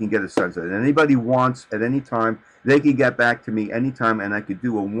 you can get a sense of it. Anybody wants at any time, they can get back to me anytime, and I could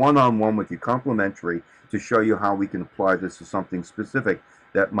do a one-on-one with you, complimentary, to show you how we can apply this to something specific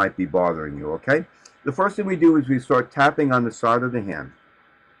that might be bothering you, okay? The first thing we do is we start tapping on the side of the hand,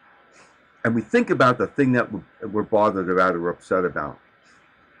 and we think about the thing that we're bothered about or upset about,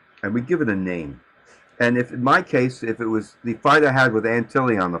 and we give it a name. And if, in my case, if it was the fight I had with Aunt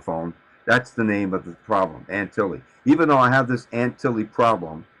Tilly on the phone, that's the name of the problem, Aunt Tilly. Even though I have this Aunt Tilly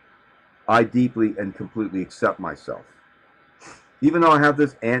problem, I deeply and completely accept myself. Even though I have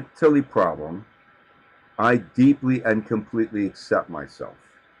this Aunt Tilly problem, I deeply and completely accept myself.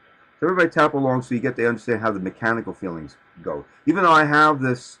 So everybody tap along so you get to understand how the mechanical feelings go. Even though I have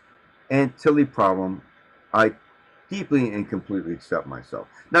this Aunt Tilly problem, I deeply and completely accept myself.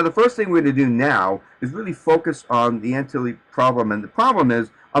 Now, the first thing we're going to do now is really focus on the Aunt Tilly problem. And the problem is,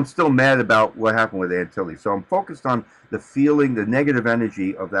 I'm still mad about what happened with Aunt Tilly. So I'm focused on the feeling, the negative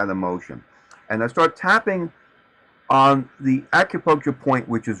energy of that emotion. And I start tapping on the acupuncture point,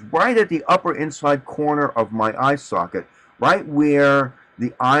 which is right at the upper inside corner of my eye socket, right where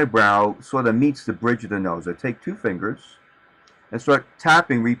the eyebrow sort of meets the bridge of the nose. I take 2 fingers and start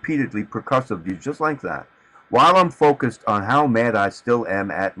tapping repeatedly, percussively, just like that, while I'm focused on how mad I still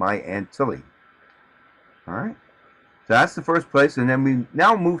am at my Aunt Tilly. All right? So that's the first place, and then we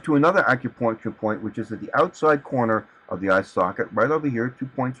now move to another acupuncture point, which is at the outside corner of the eye socket, right over here, 2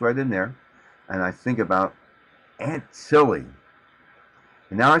 points right in there, and I think about Aunt Tilly.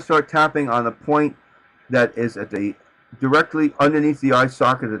 And now I start tapping on the point that is at the directly underneath the eye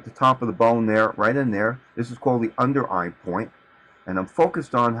socket at the top of the bone there, right in there. This is called the under eye point, and I'm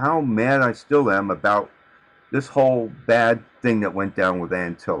focused on how mad I still am about this whole bad thing that went down with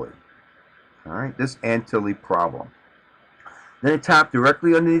Aunt Tilly. All right, this Aunt Tilly problem. Then I tap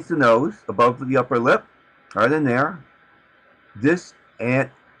directly underneath the nose, above the upper lip, right in there. This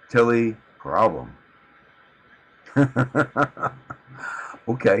Aunt Tilly problem.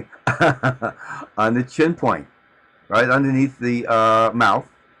 Okay. On the chin point, right underneath the mouth,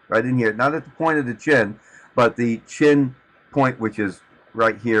 right in here. Not at the point of the chin, but the chin point, which is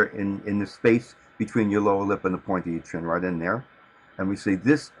right here in the space between your lower lip and the point of your chin, right in there. And we say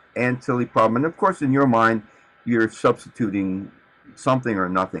this Aunt Tilly problem. And of course, in your mind, you're substituting something or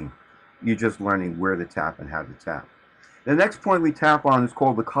nothing. You're just learning where to tap and how to tap. The next point we tap on is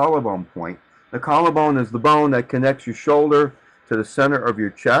called the collarbone point. The collarbone is the bone that connects your shoulder to the center of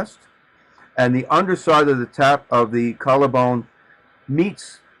your chest. And the underside of the tap of the collarbone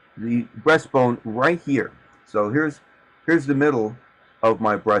meets the breastbone right here. So here's the middle of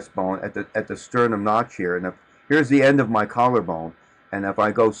my breastbone at the sternum notch here. And here's the end of my collarbone. And if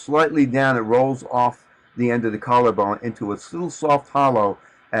I go slightly down, it rolls off the end of the collarbone into a little soft hollow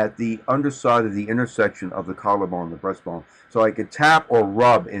at the underside of the intersection of the collarbone and the breastbone. So I could tap or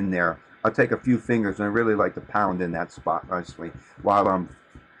rub in there. I'll take a few fingers, and I really like to pound in that spot nicely while I'm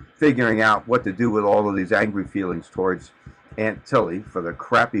figuring out what to do with all of these angry feelings towards Aunt Tilly for the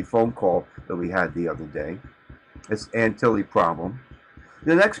crappy phone call that we had the other day. It's Aunt Tilly problem.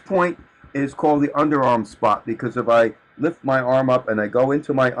 The next point is called the underarm spot, because if I lift my arm up and I go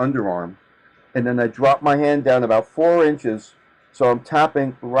into my underarm, and then I drop my hand down about 4 inches, so I'm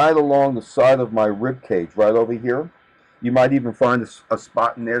tapping right along the side of my rib cage, right over here. You might even find a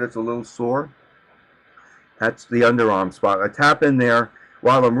spot in there that's a little sore. That's the underarm spot. I tap in there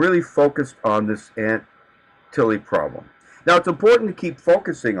while I'm really focused on this Aunt Tilly problem. Now, it's important to keep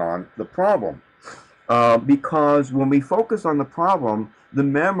focusing on the problem because when we focus on the problem, the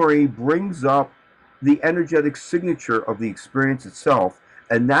memory brings up the energetic signature of the experience itself,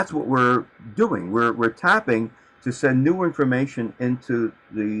 and that's what we're doing. We're tapping to send new information into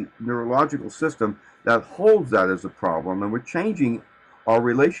the neurological system that holds that as a problem, and we're changing our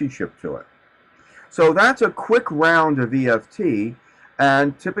relationship to it. So that's a quick round of EFT,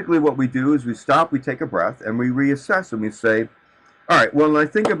 and typically what we do is we stop, we take a breath, and we reassess, and we say, all right, well, when I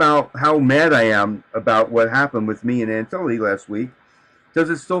think about how mad I am about what happened with me and Aunt Tilly last week, does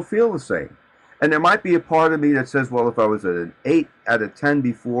it still feel the same? And there might be a part of me that says, well, if I was at an 8 out of 10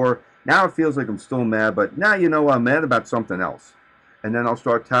 before, now it feels like I'm still mad, but now you know I'm mad about something else. And then I'll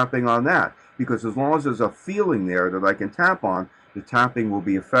start tapping on that, because as long as there's a feeling there that I can tap on, the tapping will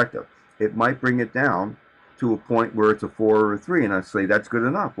be effective. It might bring it down to a point where it's a 4 or a 3, and I say, that's good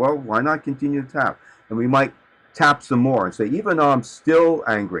enough. Well, why not continue to tap? And we might tap some more and say, even though I'm still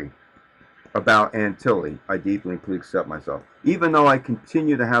angry about Aunt Tilly, I deeply and please accept myself. Even though I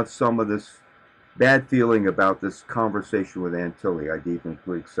continue to have some of this bad feeling about this conversation with Aunt Tilly, I deeply and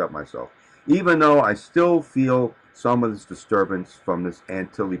please accept myself. Even though I still feel some of this disturbance from this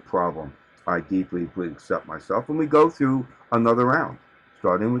Aunt Tilly problem, I deeply and please accept myself. And we go through another round,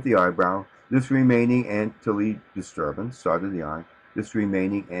 starting with the eyebrow, this remaining Aunt Tilly disturbance, side of the eye, this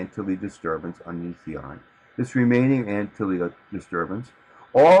remaining Aunt Tilly disturbance underneath the eye, this remaining Aunt Tilly disturbance,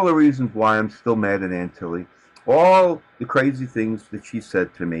 all the reasons why I'm still mad at Aunt Tilly, all the crazy things that she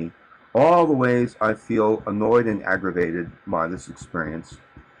said to me, all the ways I feel annoyed and aggravated by this experience,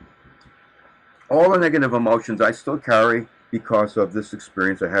 all the negative emotions I still carry because of this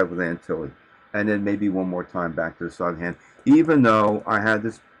experience I had with Aunt Tilly. And then maybe one more time back to the side hand, even though I had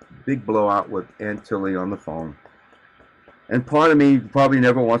this big blowout with Aunt Tilly on the phone. And part of me probably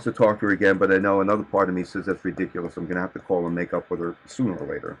never wants to talk to her again, but I know another part of me says that's ridiculous. I'm going to have to call and make up with her sooner or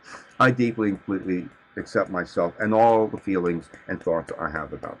later. I deeply and completely accept myself and all the feelings and thoughts I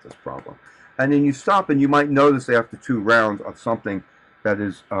have about this problem. And then you stop, and you might notice after 2 rounds of something that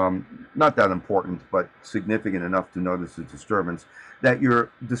is not that important, but significant enough to notice the disturbance, that your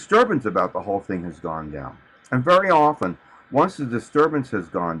disturbance about the whole thing has gone down. And very often, once the disturbance has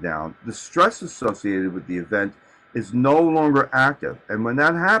gone down, the stress associated with the event is no longer active. And when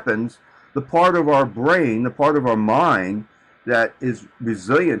that happens, the part of our brain, the part of our mind that is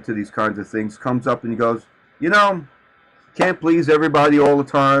resilient to these kinds of things comes up and goes, you know, can't please everybody all the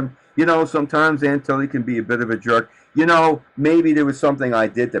time. You know, sometimes Aunt Tilly can be a bit of a jerk. You know, maybe there was something I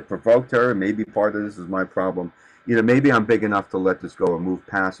did that provoked her, and maybe part of this is my problem. You know, maybe I'm big enough to let this go and move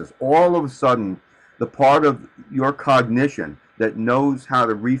past this. All of a sudden, the part of your cognition that knows how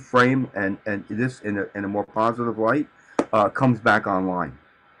to reframe and this in a more positive light comes back online.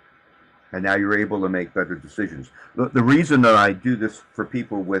 And now you're able to make better decisions. The reason that I do this for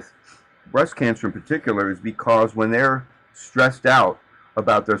people with breast cancer in particular is because when they're stressed out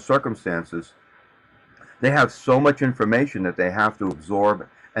about their circumstances, they have so much information that they have to absorb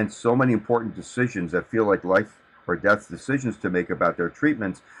and so many important decisions that feel like life or death decisions to make about their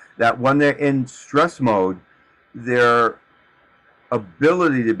treatments, that when they're in stress mode, their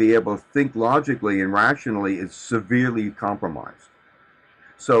ability to be able to think logically and rationally is severely compromised.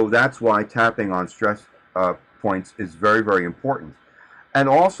 So that's why tapping on stress points is very, very important. And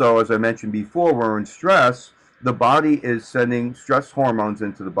also, as I mentioned before, when we're in stress, the body is sending stress hormones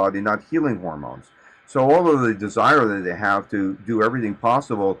into the body, not healing hormones. So all of the desire that they have to do everything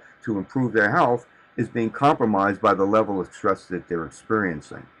possible to improve their health is being compromised by the level of stress that they're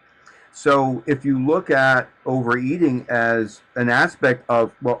experiencing. So if you look at overeating as an aspect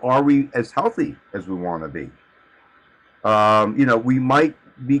of, well, are we as healthy as we want to be? You know, we might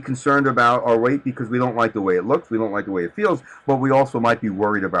be concerned about our weight because we don't like the way it looks, we don't like the way it feels, but we also might be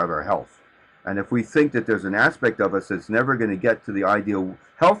worried about our health. And if we think that there's an aspect of us that's never going to get to the ideal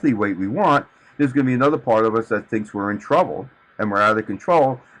healthy weight we want, there's going to be another part of us that thinks we're in trouble and we're out of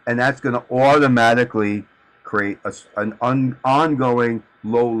control, and that's going to automatically create an ongoing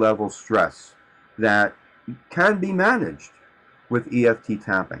low-level stress that can be managed with EFT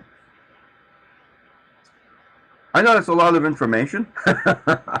tapping. I know that's a lot of information,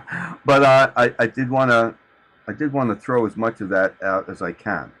 but I did want to throw as much of that out as I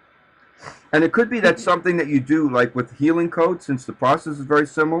can. And it could be that something that you do, like with healing code, since the process is very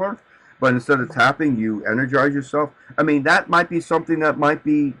similar, but instead of tapping, you energize yourself. I mean, that might be something that might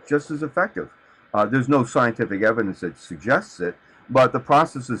be just as effective. There's no scientific evidence that suggests it, but the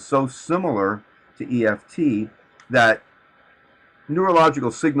process is so similar to EFT that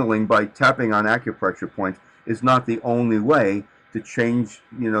neurological signaling by tapping on acupressure points is not the only way to change,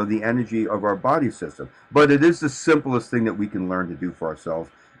 the energy of our body system. But it is the simplest thing that we can learn to do for ourselves.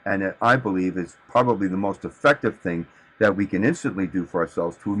 And it, I believe, is probably the most effective thing that we can instantly do for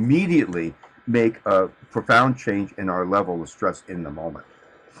ourselves to immediately make a profound change in our level of stress in the moment.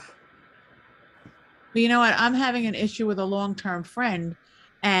 But you know what? I'm having an issue with a long-term friend,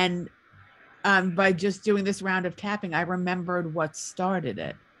 and by just doing this round of tapping, I remembered what started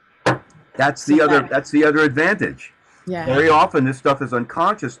it. That's the other advantage. Yeah. Very often this stuff is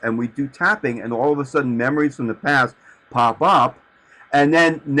unconscious, and we do tapping, and all of a sudden memories from the past pop up. And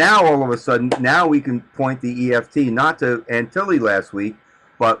then now all of a sudden, now we can point the EFT not to Antilles last week,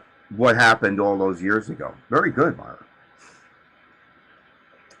 but what happened all those years ago. Very good, Myra.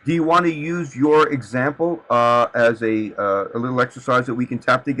 Do you want to use your example as a little exercise that we can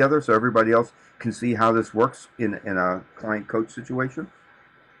tap together so everybody else can see how this works in a client-coach situation?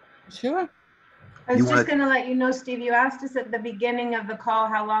 Sure. I was just going to let you know, Steve, you asked us at the beginning of the call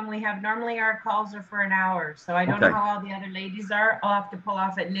how long we have. Normally our calls are for an hour, so I don't know how all the other ladies are. I'll have to pull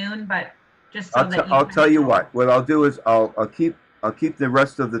off at noon, but just so that I'll tell you what I'll do is I'll keep the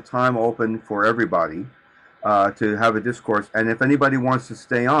rest of the time open for everybody to have a discourse, and if anybody wants to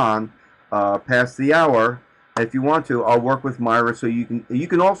stay on past the hour, if you want to, I'll work with Myra so you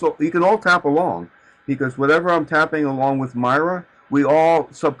can all tap along, because whatever I'm tapping along with Myra, we all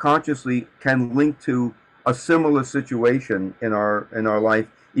subconsciously can link to a similar situation in our life,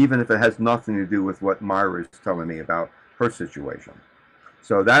 even if it has nothing to do with what Myra is telling me about her situation.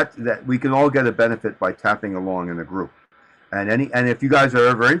 So that we can all get a benefit by tapping along in a group. And if you guys are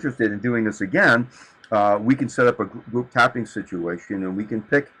ever interested in doing this again, we can set up a group tapping situation, and we can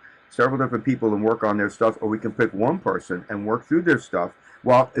pick several different people and work on their stuff, or we can pick one person and work through their stuff.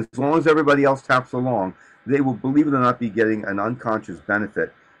 Well, as long as everybody else taps along, they will, believe it or not, be getting an unconscious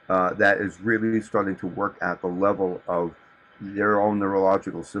benefit that is really starting to work at the level of their own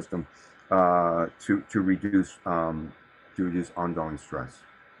neurological system to reduce ongoing stress.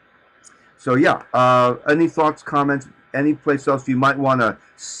 So yeah, any thoughts, comments, any place else you might want to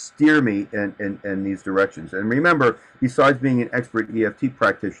steer me in these directions? And remember, besides being an expert EFT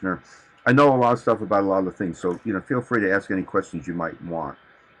practitioner, I know a lot of stuff about a lot of things. So feel free to ask any questions you might want,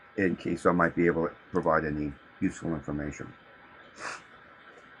 in case I might be able to provide any useful information.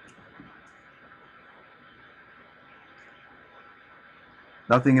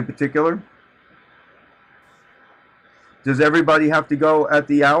 Nothing in particular? Does everybody have to go at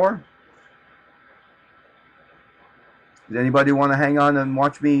the hour? Does anybody want to hang on and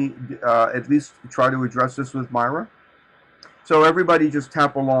watch me at least try to address this with Myra? So everybody just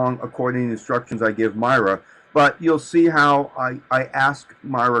tap along according to the instructions I give Myra. But you'll see how I ask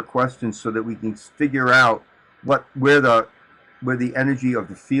Myra questions so that we can figure out where the energy of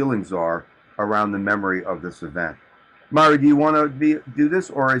the feelings are around the memory of this event. Myra, do you want to do this,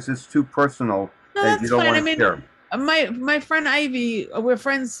 or is this too personal? No, and you don't want to share? My friend Ivy, we're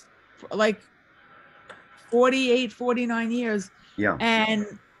friends for like 48, 49 years. Yeah. And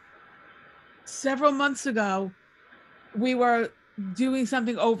several months ago, we were doing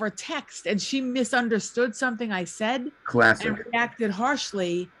something over text, and she misunderstood something I said. Classic. And reacted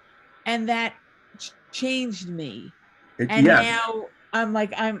harshly, and that changed me. Yes. Now I'm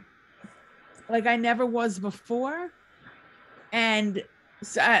like I never was before, and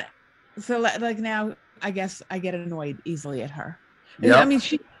so like now I guess I get annoyed easily at her. Yeah. I mean,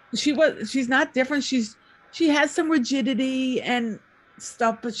 she's not different. She has some rigidity and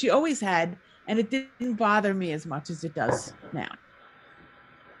stuff, but she always had, and it didn't bother me as much as it does now.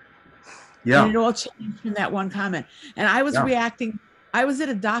 Yeah. And it all changed from that one comment. And I was reacting. I was at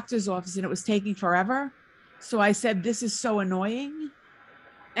a doctor's office and it was taking forever. So I said, "This is so annoying."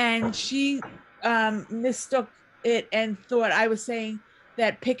 And she mistook it and thought I was saying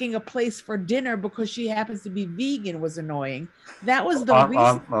that picking a place for dinner because she happens to be vegan was annoying. That was the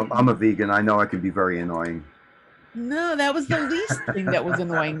least. I'm a vegan. I know I can be very annoying. No, that was the least thing that was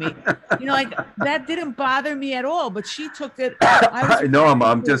annoying me. You know, like that didn't bother me at all, but she took it. No,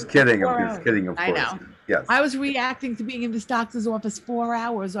 I'm just kidding. I'm just kidding, of course. I know. Yes. I was reacting to being in this doctor's office 4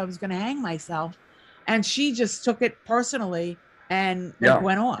 hours. I was going to hang myself. And she just took it personally and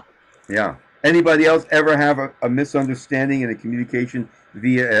went off. Yeah. Anybody else ever have a misunderstanding in a communication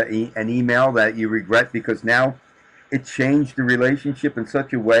via an email that you regret because now it changed the relationship in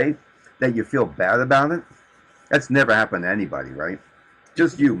such a way that you feel bad about it? That's never happened to anybody, right?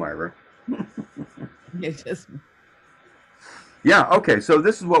 Just you, Myra. Yeah, okay, so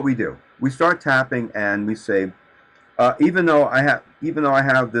this is what we do. We start tapping and we say, even though I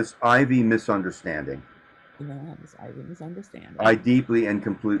have this IV misunderstanding, I deeply and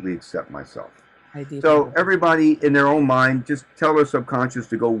completely accept myself. So everybody in their own mind, just tell their subconscious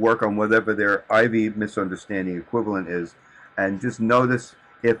to go work on whatever their IV misunderstanding equivalent is, and just notice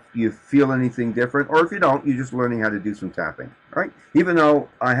if you feel anything different, or if you don't, you're just learning how to do some tapping. All right? Even though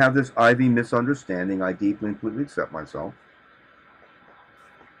I have this IV misunderstanding, I deeply and completely accept myself.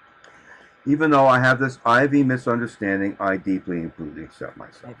 Even though I have this IV misunderstanding, I deeply and completely accept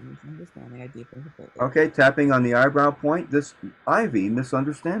myself. Okay, tapping on the eyebrow point, this IV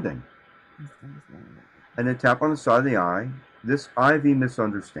misunderstanding. And then tap on the side of the eye, this IV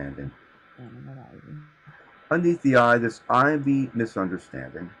misunderstanding. Underneath the eye, this IV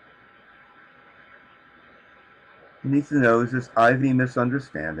misunderstanding. Beneath the nose, this IV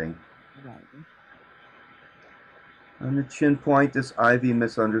misunderstanding. On the chin point, this IV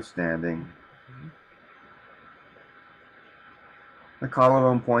misunderstanding. The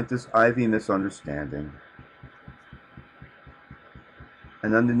collarbone point, this IV misunderstanding.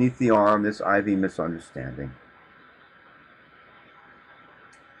 And underneath the arm, this IV misunderstanding.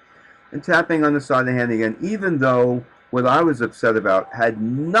 And tapping on the side of the hand again, even though what I was upset about had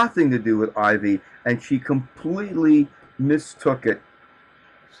nothing to do with IV, and she completely mistook it.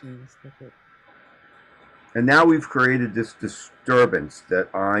 And now we've created this disturbance that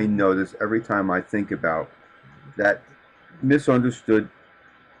I notice every time I think about that misunderstood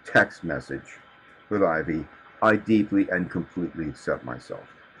text message with IV. I deeply and completely accept myself.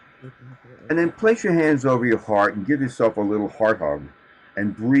 And then place your hands over your heart and give yourself a little heart hug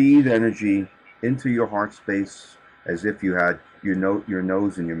and breathe energy into your heart space as if you had your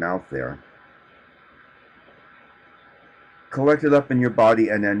nose and your mouth there. Collect it up in your body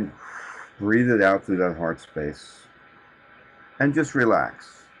and then breathe it out through that heart space. And just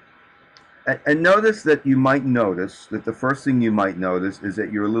relax. And notice that you might notice that the first thing you might notice is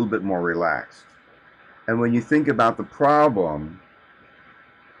that you're a little bit more relaxed. And when you think about the problem,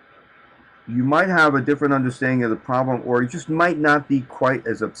 you might have a different understanding of the problem, or you just might not be quite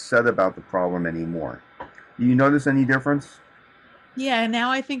as upset about the problem anymore. Do you notice any difference? Yeah, now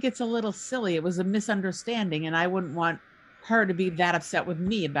I think it's a little silly. It was a misunderstanding, and I wouldn't want her to be that upset with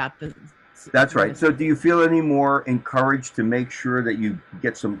me about the... That's right. So do you feel any more encouraged to make sure that you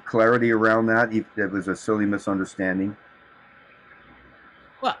get some clarity around that, if it was a silly misunderstanding?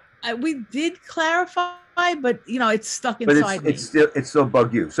 Well, we did clarify, but it's stuck inside me. It's still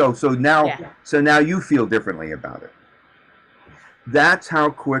bugged you. So now you feel differently about it. That's how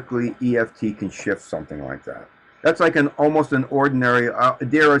quickly EFT can shift something like that. That's like almost an ordinary,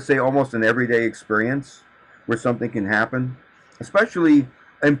 dare I say, almost an everyday experience where something can happen, especially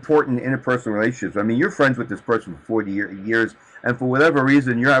important interpersonal relationships. I mean, you're friends with this person for 40 years, and for whatever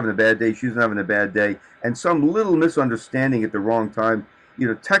reason, you're having a bad day, she's having a bad day, and some little misunderstanding at the wrong time.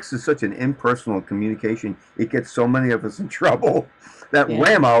 Text is such an impersonal communication. It gets so many of us in trouble. That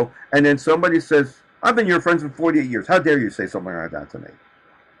whammo, and then somebody says, I've been your friend for 48 years. How dare you say something like that to me?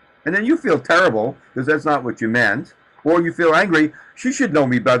 And then you feel terrible because that's not what you meant. Or you feel angry. She should know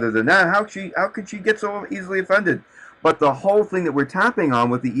me better than that. How could she get so easily offended? But the whole thing that we're tapping on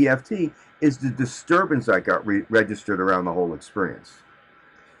with the EFT is the disturbance that got registered around the whole experience.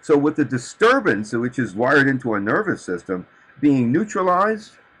 So with the disturbance, which is wired into our nervous system, being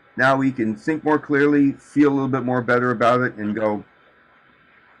neutralized, now we can think more clearly, feel a little bit more better about it, and go,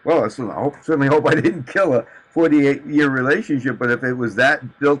 well, I certainly hope I didn't kill a 48-year relationship, but if it was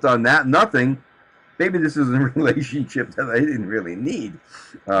that built on that nothing, maybe this is a relationship that I didn't really need.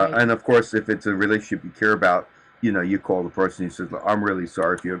 And of course, if it's a relationship you care about, you call the person and says, I'm really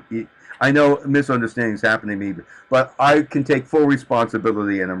sorry if I know misunderstandings happen to me, but I can take full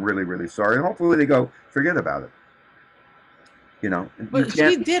responsibility and I'm really, really sorry. And hopefully they go, forget about it. But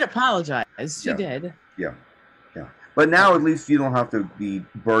she did apologize. She did. Yeah. But now at least you don't have to be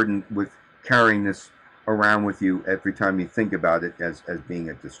burdened with carrying this around with you every time you think about it as being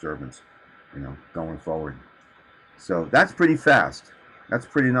a disturbance, going forward. So that's pretty fast. That's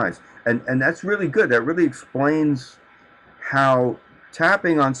pretty nice. And that's really good. That really explains how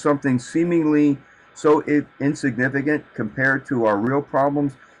tapping on something seemingly so insignificant compared to our real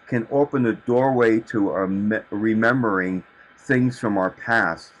problems can open the doorway to remembering things from our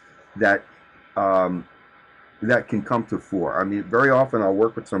past that that can come to fore. I mean, very often I'll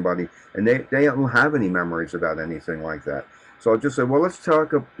work with somebody and they don't have any memories about anything like that. So I'll just say, well,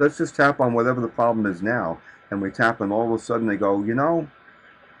 let's just tap on whatever the problem is now. And we tap, and all of a sudden they go,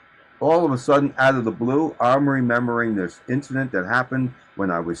 all of a sudden, out of the blue, I'm remembering this incident that happened when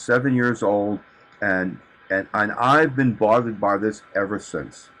I was 7 years old, and I've been bothered by this ever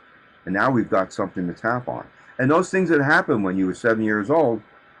since. And now we've got something to tap on. And those things that happened when you were 7 years old,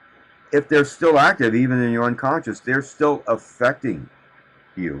 if they're still active, even in your unconscious, they're still affecting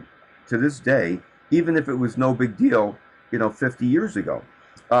you to this day, even if it was no big deal, 50 years ago.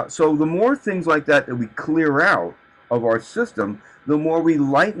 So the more things like that we clear out of our system, the more we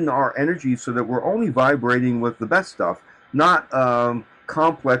lighten our energy so that we're only vibrating with the best stuff, not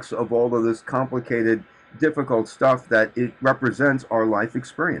complex of all of this complicated, difficult stuff that it represents our life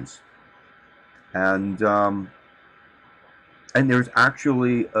experience. And there's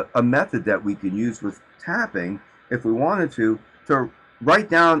actually a method that we can use with tapping, if we wanted to write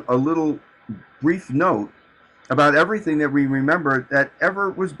down a little brief note about everything that we remember that ever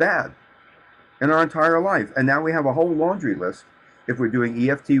was bad in our entire life. And now we have a whole laundry list. If we're doing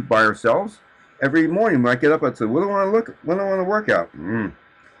EFT by ourselves, every morning when I get up, I'd say, what do I want to work out? Man,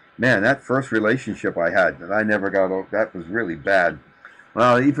 that first relationship I had that I never got over, that was really bad.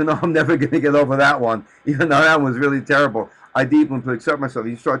 Well, even though I'm never going to get over that one, even though that was really terrible, I deeply accept myself.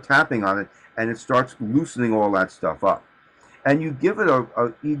 You start tapping on it, and it starts loosening all that stuff up. And you give it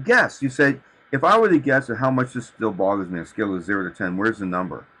you guess. You say, if I were to guess at how much this still bothers me on a scale of 0 to 10, where's the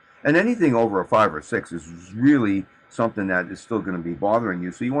number? And anything over a 5 or 6 is really something that is still going to be bothering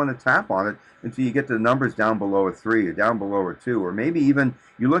you. So you want to tap on it until you get the numbers down below a 3 or down below a 2, or maybe even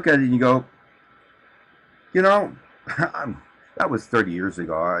you look at it and you go, that was 30 years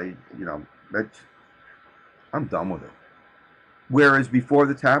ago. I'm done with it. Whereas before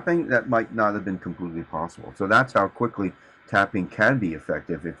the tapping, that might not have been completely possible. So that's how quickly tapping can be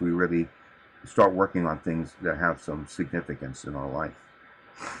effective if we really start working on things that have some significance in our life.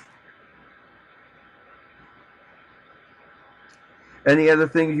 Any other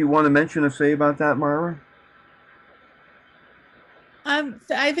things you want to mention or say about that, Myra? I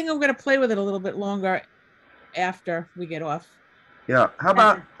think I'm going to play with it a little bit longer after we get off. Yeah. How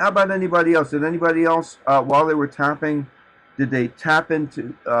about anybody else? Did anybody else, while they were tapping, did they tap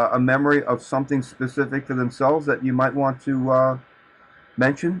into a memory of something specific for themselves that you might want to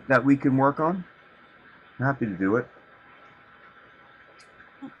mention that we can work on? I'm happy to do it.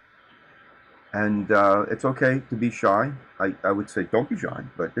 And it's okay to be shy. I would say don't be shy,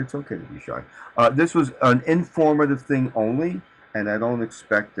 but it's okay to be shy. This was an informative thing only, and I don't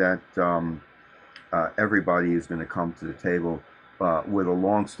expect that everybody is going to come to the table with a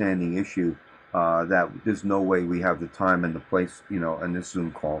long-standing issue that there's no way we have the time and the place, in this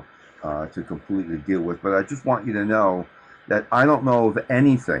Zoom call to completely deal with. But I just want you to know that I don't know of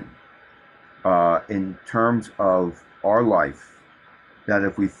anything in terms of our life that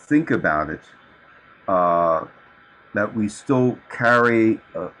if we think about it, that we still carry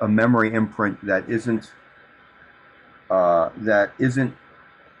a memory imprint that isn't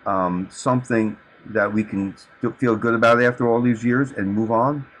something that we can feel good about after all these years and move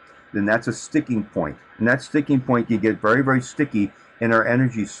on, then that's a sticking point. And that sticking point can get very, very sticky in our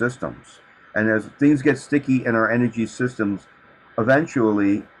energy systems. And as things get sticky in our energy systems,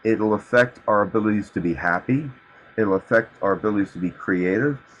 eventually it'll affect our abilities to be happy. It'll affect our abilities to be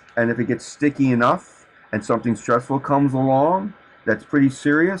creative. And if it gets sticky enough and something stressful comes along that's pretty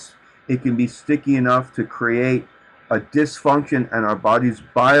serious, it can be sticky enough to create a dysfunction in our body's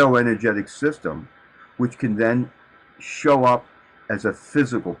bioenergetic system, which can then show up as a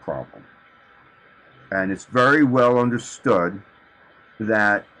physical problem. And it's very well understood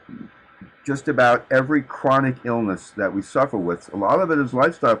that just about every chronic illness that we suffer with, a lot of it is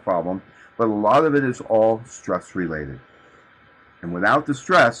lifestyle problem, but a lot of it is all stress related. And without the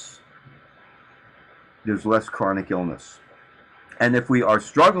stress, there's less chronic illness. And if we are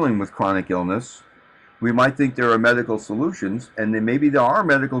struggling with chronic illness, we might think there are medical solutions, and then maybe there are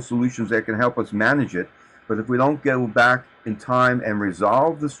medical solutions that can help us manage it. But if we don't go back in time and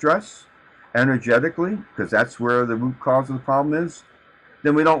resolve the stress energetically, because that's where the root cause of the problem is,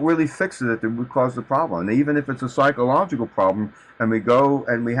 then we don't really fix it at the root cause of the problem. And even if it's a psychological problem, and we go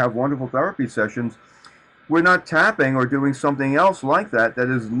and we have wonderful therapy sessions, we're not tapping or doing something else like that that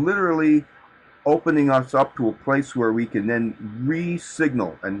is literally opening us up to a place where we can then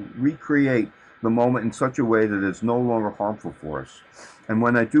re-signal and recreate the moment in such a way that it's no longer harmful for us. And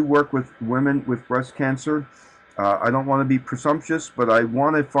when I do work with women with breast cancer, I don't want to be presumptuous, but I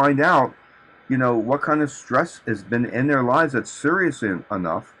want to find out, you know, what kind of stress has been in their lives that's serious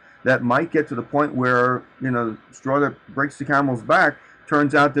enough that might get to the point where, you know, straw that breaks the camel's back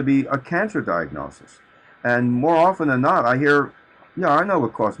turns out to be a cancer diagnosis. And more often than not, I hear, yeah, I know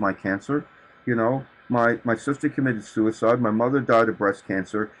what caused my cancer. You know, my sister committed suicide, my mother died of breast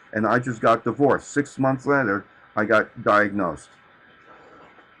cancer, and I just got divorced. 6 months later, I got diagnosed.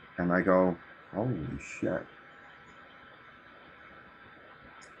 And I go, holy shit.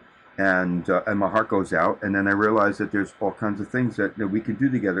 And my heart goes out, and then I realize that there's all kinds of things that we can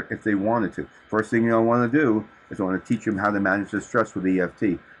do together if they wanted to. First thing I want to do is I want to teach them how to manage their stress with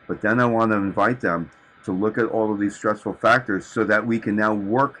EFT. But then I want to invite them to look at all of these stressful factors so that we can now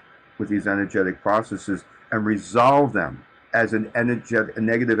work with these energetic processes and resolve them as a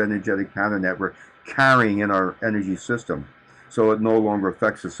negative energetic pattern that we're carrying in our energy system, so it no longer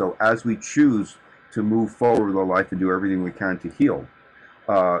affects us. So as we choose to move forward with our life and do everything we can to heal,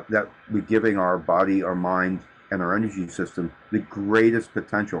 that we're giving our body, our mind, and our energy system the greatest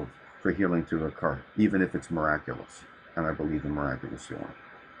potential for healing to occur, even if it's miraculous. And I believe in miraculous healing.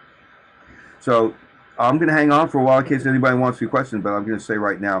 So I'm going to hang on for a while in case anybody wants to question, but I'm going to say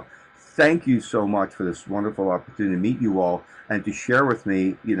right now, thank you so much for this wonderful opportunity to meet you all and to share with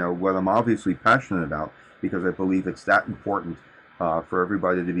me, you know, what I'm obviously passionate about, because I believe it's that important for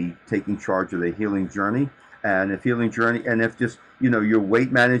everybody to be taking charge of the healing journey. And if healing journey, and if just, you know, your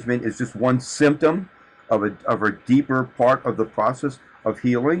weight management is just one symptom of a deeper part of the process of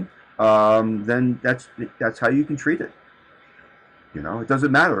healing, then that's how you can treat it. You know, it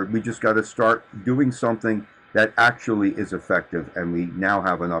doesn't matter. We just got to start doing something that actually is effective, and we now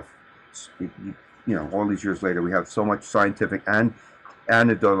have enough. You know, all these years later, we have so much scientific and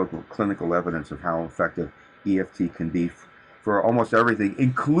anecdotal clinical evidence of how effective EFT can be for almost everything,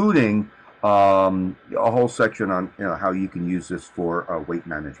 including a whole section on, you know, how you can use this for weight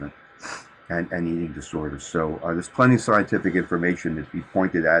management and eating disorders. So there's plenty of scientific information to be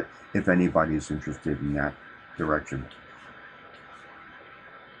pointed at if anybody is interested in that direction.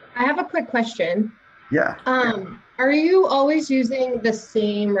 I have a quick question. Yeah. Are you always using the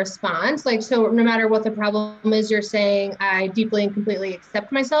same response? Like, so no matter what the problem is, you're saying, I deeply and completely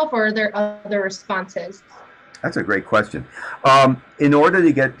accept myself, or are there other responses? That's a great question. In order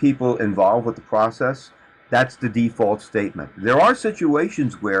to get people involved with the process, that's the default statement. There are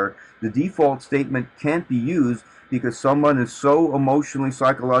situations where the default statement can't be used because someone is so emotionally,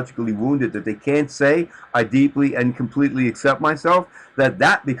 psychologically wounded that they can't say, I deeply and completely accept myself,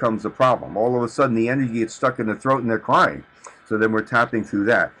 that becomes a problem. All of a sudden, the energy gets stuck in their throat and they're crying. So then we're tapping through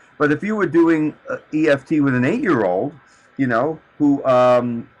that. But if you were doing EFT with an 8-year-old, you know,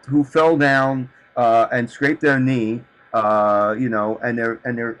 who fell down and scraped their knee, you know, and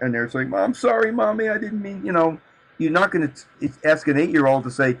they're saying, I'm sorry, mommy, I didn't mean, you know. You're not going to ask an 8-year-old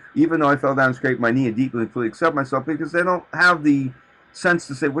to say, even though I fell down and scraped my knee, I deeply and fully accept myself, because they don't have the sense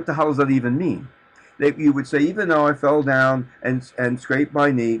to say, what the hell does that even mean? You would say, even though I fell down and scraped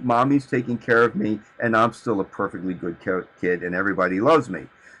my knee, mommy's taking care of me, and I'm still a perfectly good kid, and everybody loves me.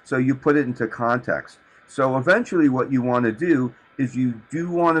 So you put it into context. So eventually what you want to do is you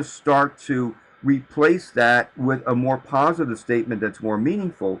do want to start to replace that with a more positive statement that's more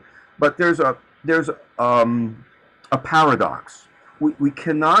meaningful. But there's a paradox. We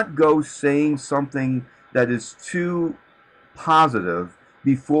cannot go saying something that is too positive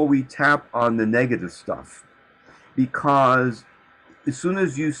before we tap on the negative stuff, because as soon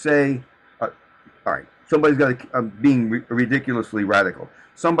as you say, all right, somebody's got being ridiculously radical,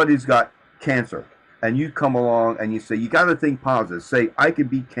 somebody's got cancer, and you come along and you say, you got to think positive, say, I can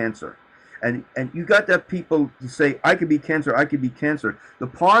beat cancer. And you got that people to say, I can beat cancer, I can beat cancer. The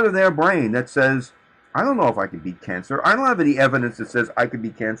part of their brain that says, I don't know if I can beat cancer. I don't have any evidence that says I can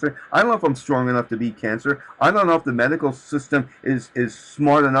beat cancer. I don't know if I'm strong enough to beat cancer. I don't know if the medical system is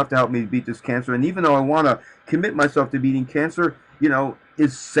smart enough to help me beat this cancer. And even though I want to commit myself to beating cancer, you know,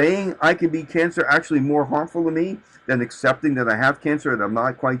 is saying I can beat cancer actually more harmful to me than accepting that I have cancer and I'm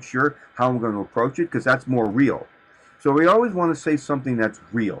not quite sure how I'm going to approach it, because that's more real. So we always want to say something that's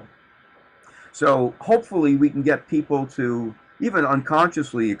real. So hopefully we can get people to even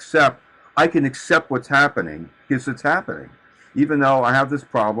unconsciously accept, I can accept what's happening because it's happening. Even though I have this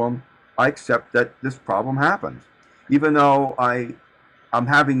problem, I accept that this problem happened. Even though I'm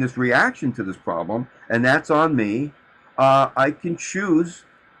having this reaction to this problem, and that's on me, I can choose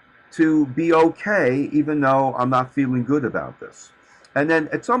to be okay, even though I'm not feeling good about this. And then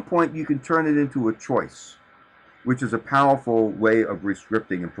at some point, you can turn it into a choice, which is a powerful way of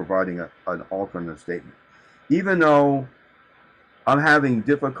restricting and providing an alternative statement. Even though I'm having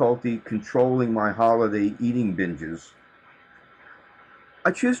difficulty controlling my holiday eating binges,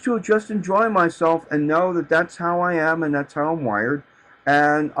 I choose to just enjoy myself and know that that's how I am and that's how I'm wired,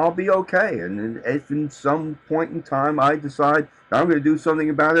 and I'll be okay. And if in some point in time I decide I'm going to do something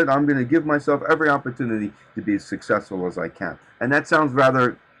about it, I'm going to give myself every opportunity to be as successful as I can. And that sounds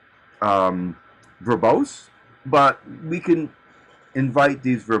rather verbose, but we can invite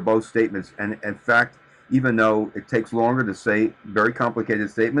these verbose statements. And in fact, even though it takes longer to say very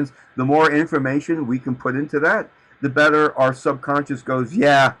complicated statements, the more information we can put into that, the better our subconscious goes,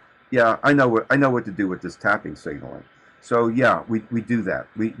 yeah, I know what to do with this tapping signaling. So yeah, we do that.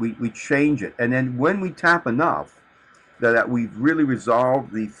 We change it. And then when we tap enough that we've really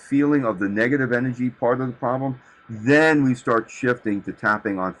resolved the feeling of the negative energy part of the problem, then we start shifting to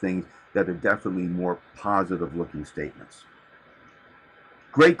tapping on things that are definitely more positive looking statements.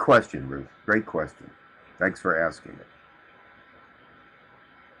 Great question, Ruth. Great question. Thanks for asking it.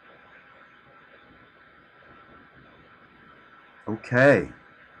 Okay.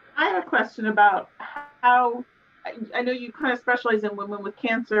 I have a question about how, I know you kind of specialize in women with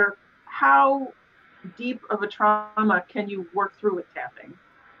cancer. How deep of a trauma can you work through with tapping?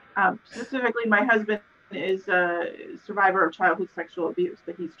 Specifically, my husband is a survivor of childhood sexual abuse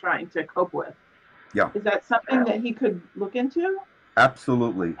that he's trying to cope with. Yeah. Is that something that he could look into?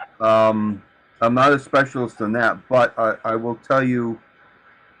 Absolutely. I'm not a specialist in that, but I will tell you,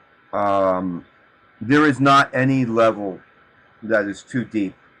 there is not any level that is too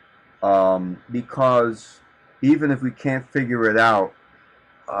deep, because even if we can't figure it out,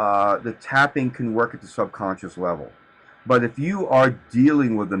 the tapping can work at the subconscious level. But if you are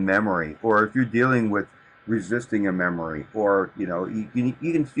dealing with a memory, or if you're dealing with resisting a memory, or you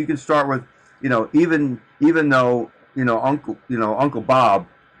can start with, even though Uncle Bob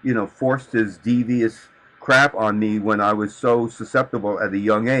forced his devious crap on me when I was so susceptible at a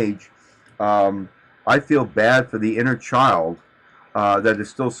young age, I feel bad for the inner child that is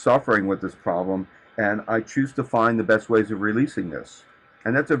still suffering with this problem, and I choose to find the best ways of releasing this.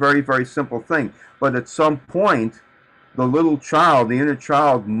 And that's a very, very simple thing. But at some point, the little child, the inner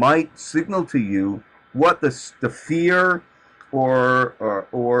child, might signal to you what the fear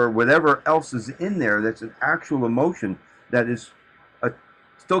or whatever else is in there that's an actual emotion that is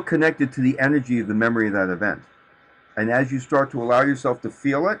still connected to the energy of the memory of that event. And as you start to allow yourself to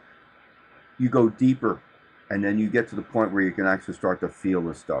feel it, you go deeper, and then you get to the point where you can actually start to feel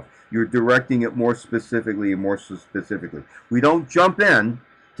the stuff. You're directing it more specifically and more specifically. We don't jump in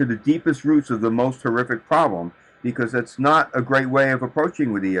to the deepest roots of the most horrific problem, because that's not a great way of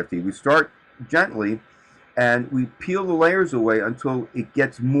approaching with EFT. We start gently, and we peel the layers away until it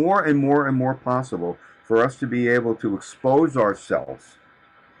gets more and more and more possible for us to be able to expose ourselves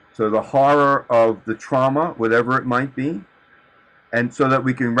to the horror of the trauma, whatever it might be, and so that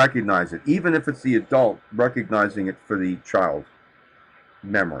we can recognize it, even if it's the adult recognizing it for the child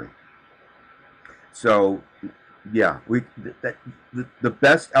memory. So, yeah, the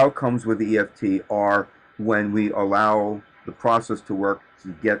best outcomes with EFT are when we allow the process to work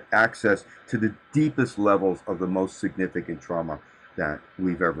to get access to the deepest levels of the most significant trauma that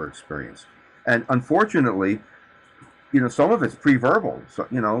we've ever experienced. And unfortunately, some of it's pre-verbal. So,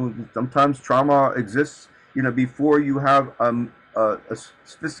 sometimes trauma exists, before you have a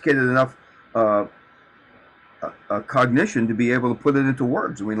sophisticated enough cognition to be able to put it into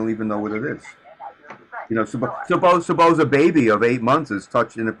words, and we don't even know what it is. Suppose a baby of 8 months is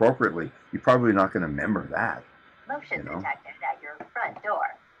touched inappropriately. You're probably not going to remember that. Motion detected at your front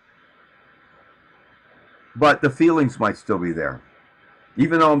door. But the feelings might still be there,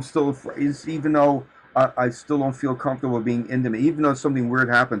 even though I'm still afraid. Even though I still don't feel comfortable being intimate. Even though something weird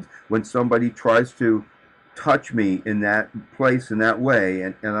happens when somebody tries to touch me in that place in that way,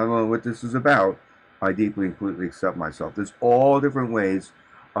 and I don't know what this is about, I deeply and completely accept myself. There's all different ways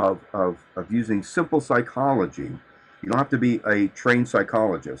of using simple psychology. You don't have to be a trained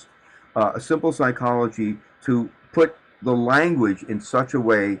psychologist. A simple psychology to put the language in such a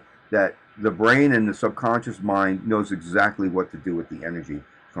way that the brain and the subconscious mind knows exactly what to do with the energy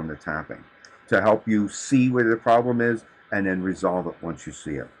from the tapping, to help you see where the problem is and then resolve it once you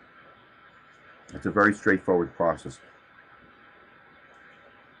see it. It's a very straightforward process.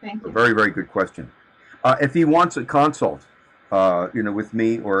 Thank you. A very, very good question. If he wants a consult, with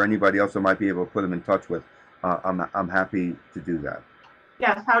me or anybody else I might be able to put him in touch with, I'm happy to do that.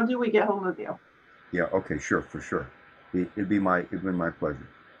 Yes. How do we get hold of you? Yeah. Okay. Sure. For sure. It'd be my pleasure.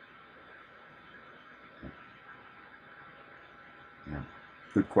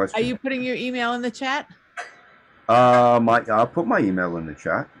 Good question. Are you putting your email in the chat? I'll put my email in the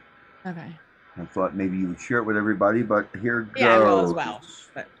chat. Okay. I thought maybe you would share it with everybody, but here goes. Yeah, I will as well.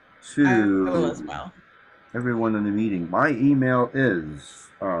 But to I will as well. Everyone in the meeting. My email is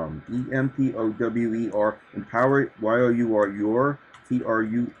EMPOWER, empower, YOUR, your,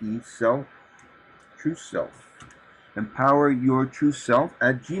 TRUE, self, true self. Empower your true self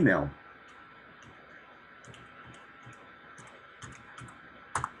at Gmail.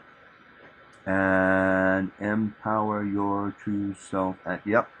 And empower your true self at,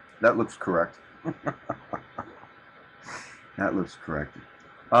 yep, that looks correct. That looks correct.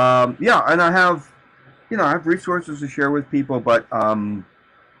 Yeah, and I have, I have resources to share with people, but I'm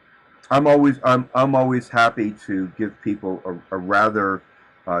always happy to give people a rather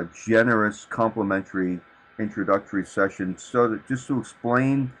generous, complimentary introductory session, so that just to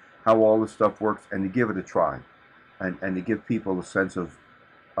explain how all this stuff works and to give it a try, and to give people a sense of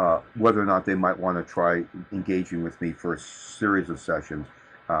whether or not they might want to try engaging with me for a series of sessions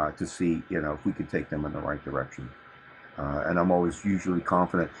to see, if we could take them in the right direction. And I'm always usually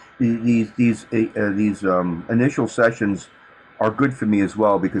confident. These initial sessions are good for me as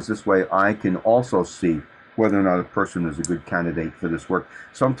well, because this way I can also see whether or not a person is a good candidate for this work.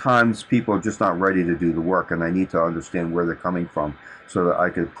 Sometimes people are just not ready to do the work, and I need to understand where they're coming from so that I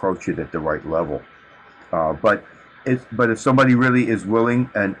can approach it at the right level. But if somebody really is willing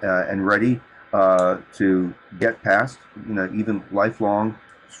and ready to get past, even lifelong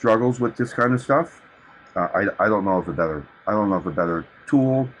struggles with this kind of stuff, I don't know of a better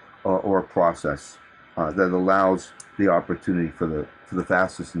tool or a process that allows the opportunity for the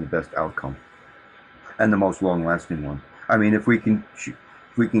fastest and the best outcome, and the most long-lasting one. I mean, if we can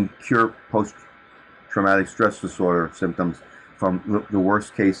cure post-traumatic stress disorder symptoms from the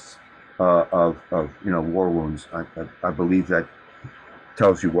worst case of war wounds, I believe that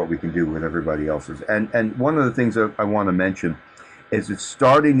tells you what we can do with everybody else's. And one of the things that I want to mention is it's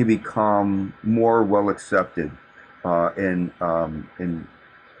starting to become more well accepted in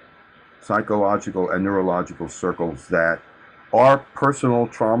psychological and neurological circles that our personal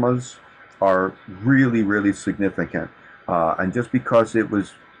traumas are really, really significant. And just because it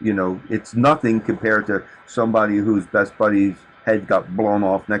was, it's nothing compared to somebody whose best buddy's head got blown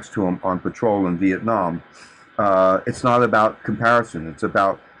off next to him on patrol in Vietnam. It's not about comparison. It's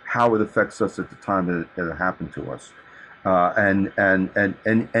about how it affects us at the time that it happened to us.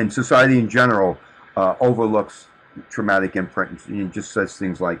 And society in general overlooks traumatic imprint and just says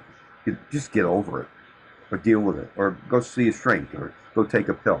things like, just get over it, or deal with it, or go see a shrink, or go take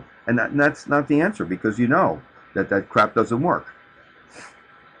a pill. And that's not the answer, because that crap doesn't work.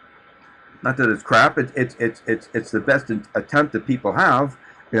 Not that it's crap. It's the best attempt that people have,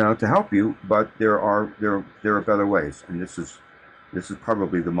 to help you. But there are better ways, and this is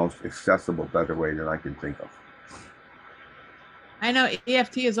probably the most accessible, better way that I can think of. I know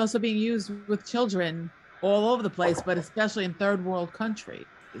EFT is also being used with children all over the place, but especially in third world countries.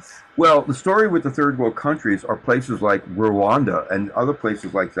 Well, the story with the third world countries are places like Rwanda and other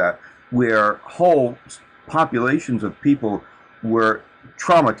places like that, where whole populations of people were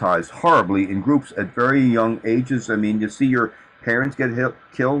traumatized horribly in groups at very young ages. I mean, you see your parents get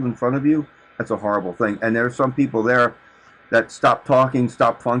killed in front of you. That's a horrible thing. And there are some people there that stop talking,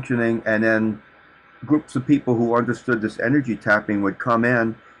 stop functioning, and then groups of people who understood this energy tapping would come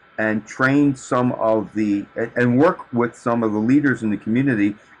in and train and work with some of the leaders in the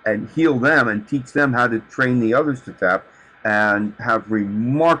community and heal them and teach them how to train the others to tap, and have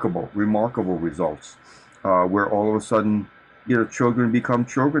remarkable results, where all of a sudden, children become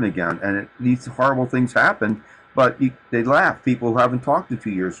children again, and these horrible things happen, but they laugh. People who haven't talked in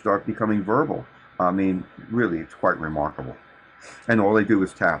 2 years start becoming verbal. I mean, really, it's quite remarkable. And all they do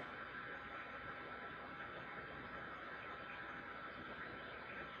is tap.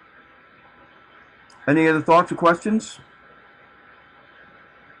 Any other thoughts or questions?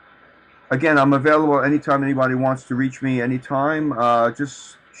 Again, I'm available anytime anybody wants to reach me anytime.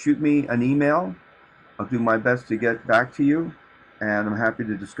 Just shoot me an email. I'll do my best to get back to you. And I'm happy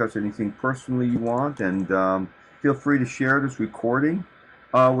to discuss anything personally you want. And feel free to share this recording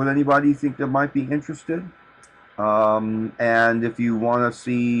with anybody you think that might be interested. And if you want to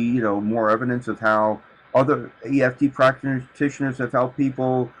see, more evidence of how other EFT practitioners have helped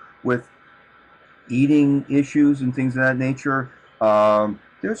people with eating issues and things of that nature,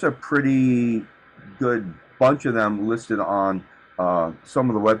 there's a pretty good bunch of them listed on some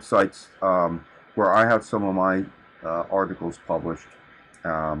of the websites where I have some of my articles published,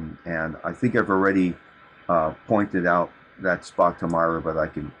 and I think I've already pointed out that spot to Myra, but I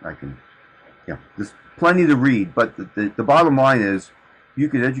can Yeah, there's plenty to read, but the bottom line is you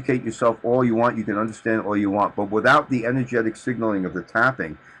can educate yourself all you want, you can understand all you want, but without the energetic signaling of the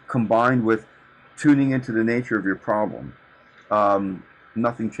tapping combined with tuning into the nature of your problem,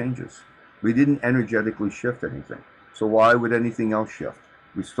 nothing changes. We didn't energetically shift anything. So why would anything else shift?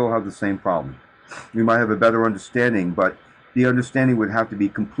 We still have the same problem. We might have a better understanding, but the understanding would have to be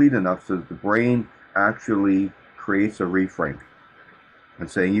complete enough so that the brain actually creates a reframe and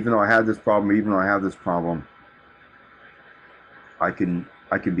saying, even though I have this problem, even though I have this problem, I can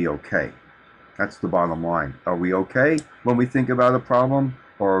be okay. That's the bottom line. Are we okay when we think about a problem,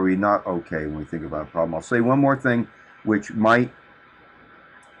 or are we not okay when we think about a problem? I'll say one more thing, which might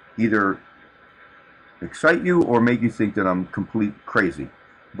either excite you or make you think that I'm complete crazy.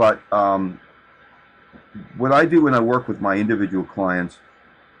 But what I do when I work with my individual clients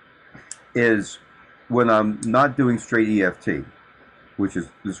is, when I'm not doing straight EFT, which is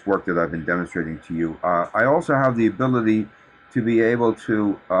this work that I've been demonstrating to you, I also have the ability to be able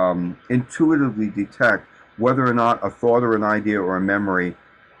to intuitively detect whether or not a thought or an idea or a memory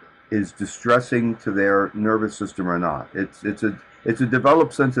is distressing to their nervous system or not. It's a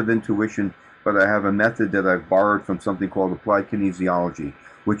developed sense of intuition, but I have a method that I've borrowed from something called applied kinesiology,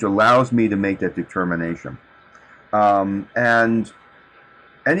 which allows me to make that determination. And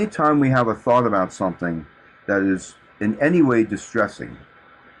anytime we have a thought about something that is in any way distressing,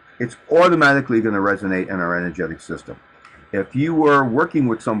 it's automatically going to resonate in our energetic system. If you were working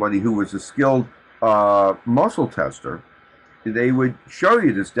with somebody who was a skilled muscle tester, they would show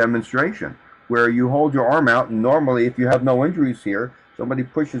you this demonstration where you hold your arm out, and normally, if you have no injuries here, somebody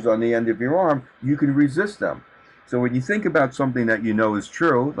pushes on the end of your arm, you can resist them. So when you think about something that you know is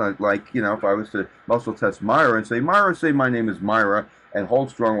true, like you know, if I was to muscle test Myra and say, Myra, say my name is Myra, and hold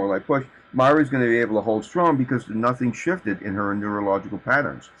strong while I push, Myra's going to be able to hold strong because nothing shifted in her neurological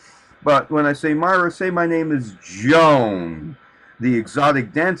patterns. But when I say, Myra, say my name is Joan, the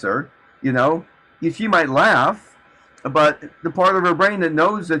exotic dancer, you know, she might laugh, but the part of her brain that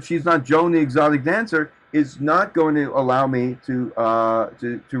knows that she's not Joan, the exotic dancer, is not going to allow me to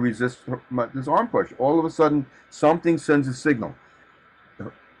resist this arm push. All of a sudden, something sends a signal.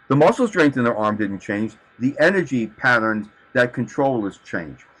 The muscle strength in her arm didn't change. The energy patterns that control has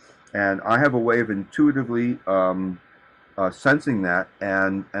changed. And I have a way of intuitively sensing that,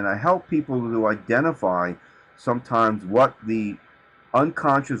 and I help people to identify sometimes what the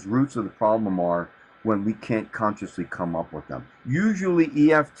unconscious roots of the problem are when we can't consciously come up with them.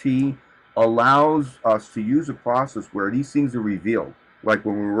 Usually EFT allows us to use a process where these things are revealed. Like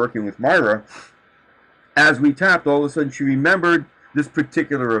when we were working with Myra, as we tapped, all of a sudden she remembered this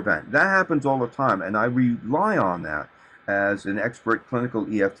particular event. That happens all the time, and I rely on that as an expert clinical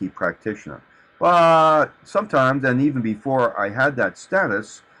EFT practitioner. But sometimes, and even before I had that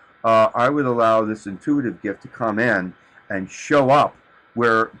status, I would allow this intuitive gift to come in and show up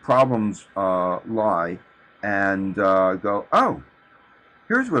where problems lie, and go, oh,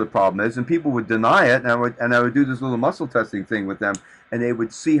 here's where the problem is, and people would deny it, and I would do this little muscle testing thing with them, and they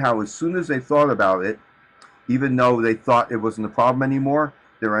would see how as soon as they thought about it, even though they thought it wasn't a problem anymore,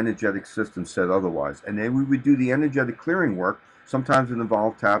 their energetic system said otherwise. And then we would do the energetic clearing work. Sometimes it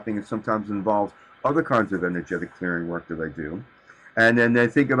involved tapping, and sometimes it involves other kinds of energetic clearing work that I do. And then they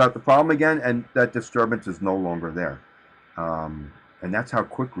think about the problem again, and that disturbance is no longer there. And that's how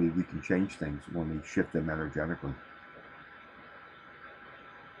quickly we can change things when we shift them energetically.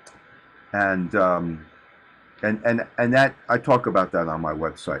 And that I talk about that on my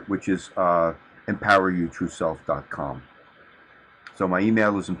website, which is empoweryouTrueSelf.com. So my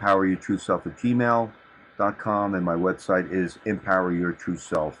email is empoweryouTrueSelf@gmail.com, and my website is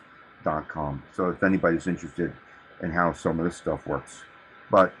empoweryourtrueself.com. So if anybody's interested in how some of this stuff works.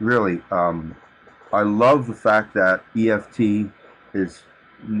 But really, I love the fact that EFT is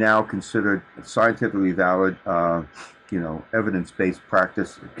now considered scientifically valid, evidence-based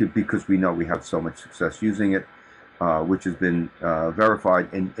practice, because we know we have so much success using it, which has been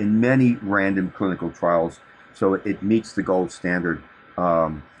verified in many random clinical trials. So it meets the gold standard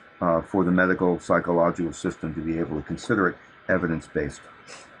for the medical psychological system to be able to consider it evidence-based.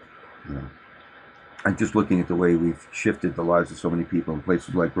 And just looking at the way we've shifted the lives of so many people in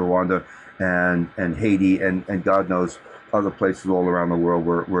places like Rwanda and Haiti and God knows other places all around the world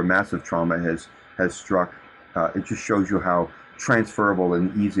where massive trauma has struck, it just shows you how transferable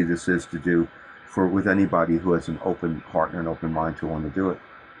and easy this is to do with anybody who has an open heart and an open mind to want to do it.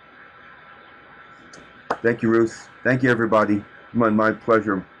 Thank you, Ruth. Thank you, everybody. My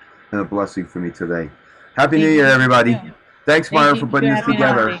pleasure and a blessing for me today. Happy New Year, everybody. Thanks, Myra, for putting this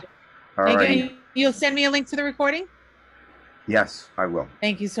together. All right. You'll send me a link to the recording? Yes, I will.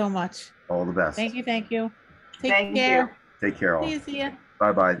 Thank you so much. All the best. Thank you. Thank you. Take Thank care. Take care, all. See ya.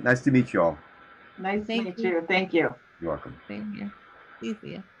 Bye-bye. Nice to meet you all. Nice to Thank meet you. you. Thank you. You're welcome. Same here.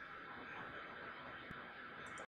 See ya.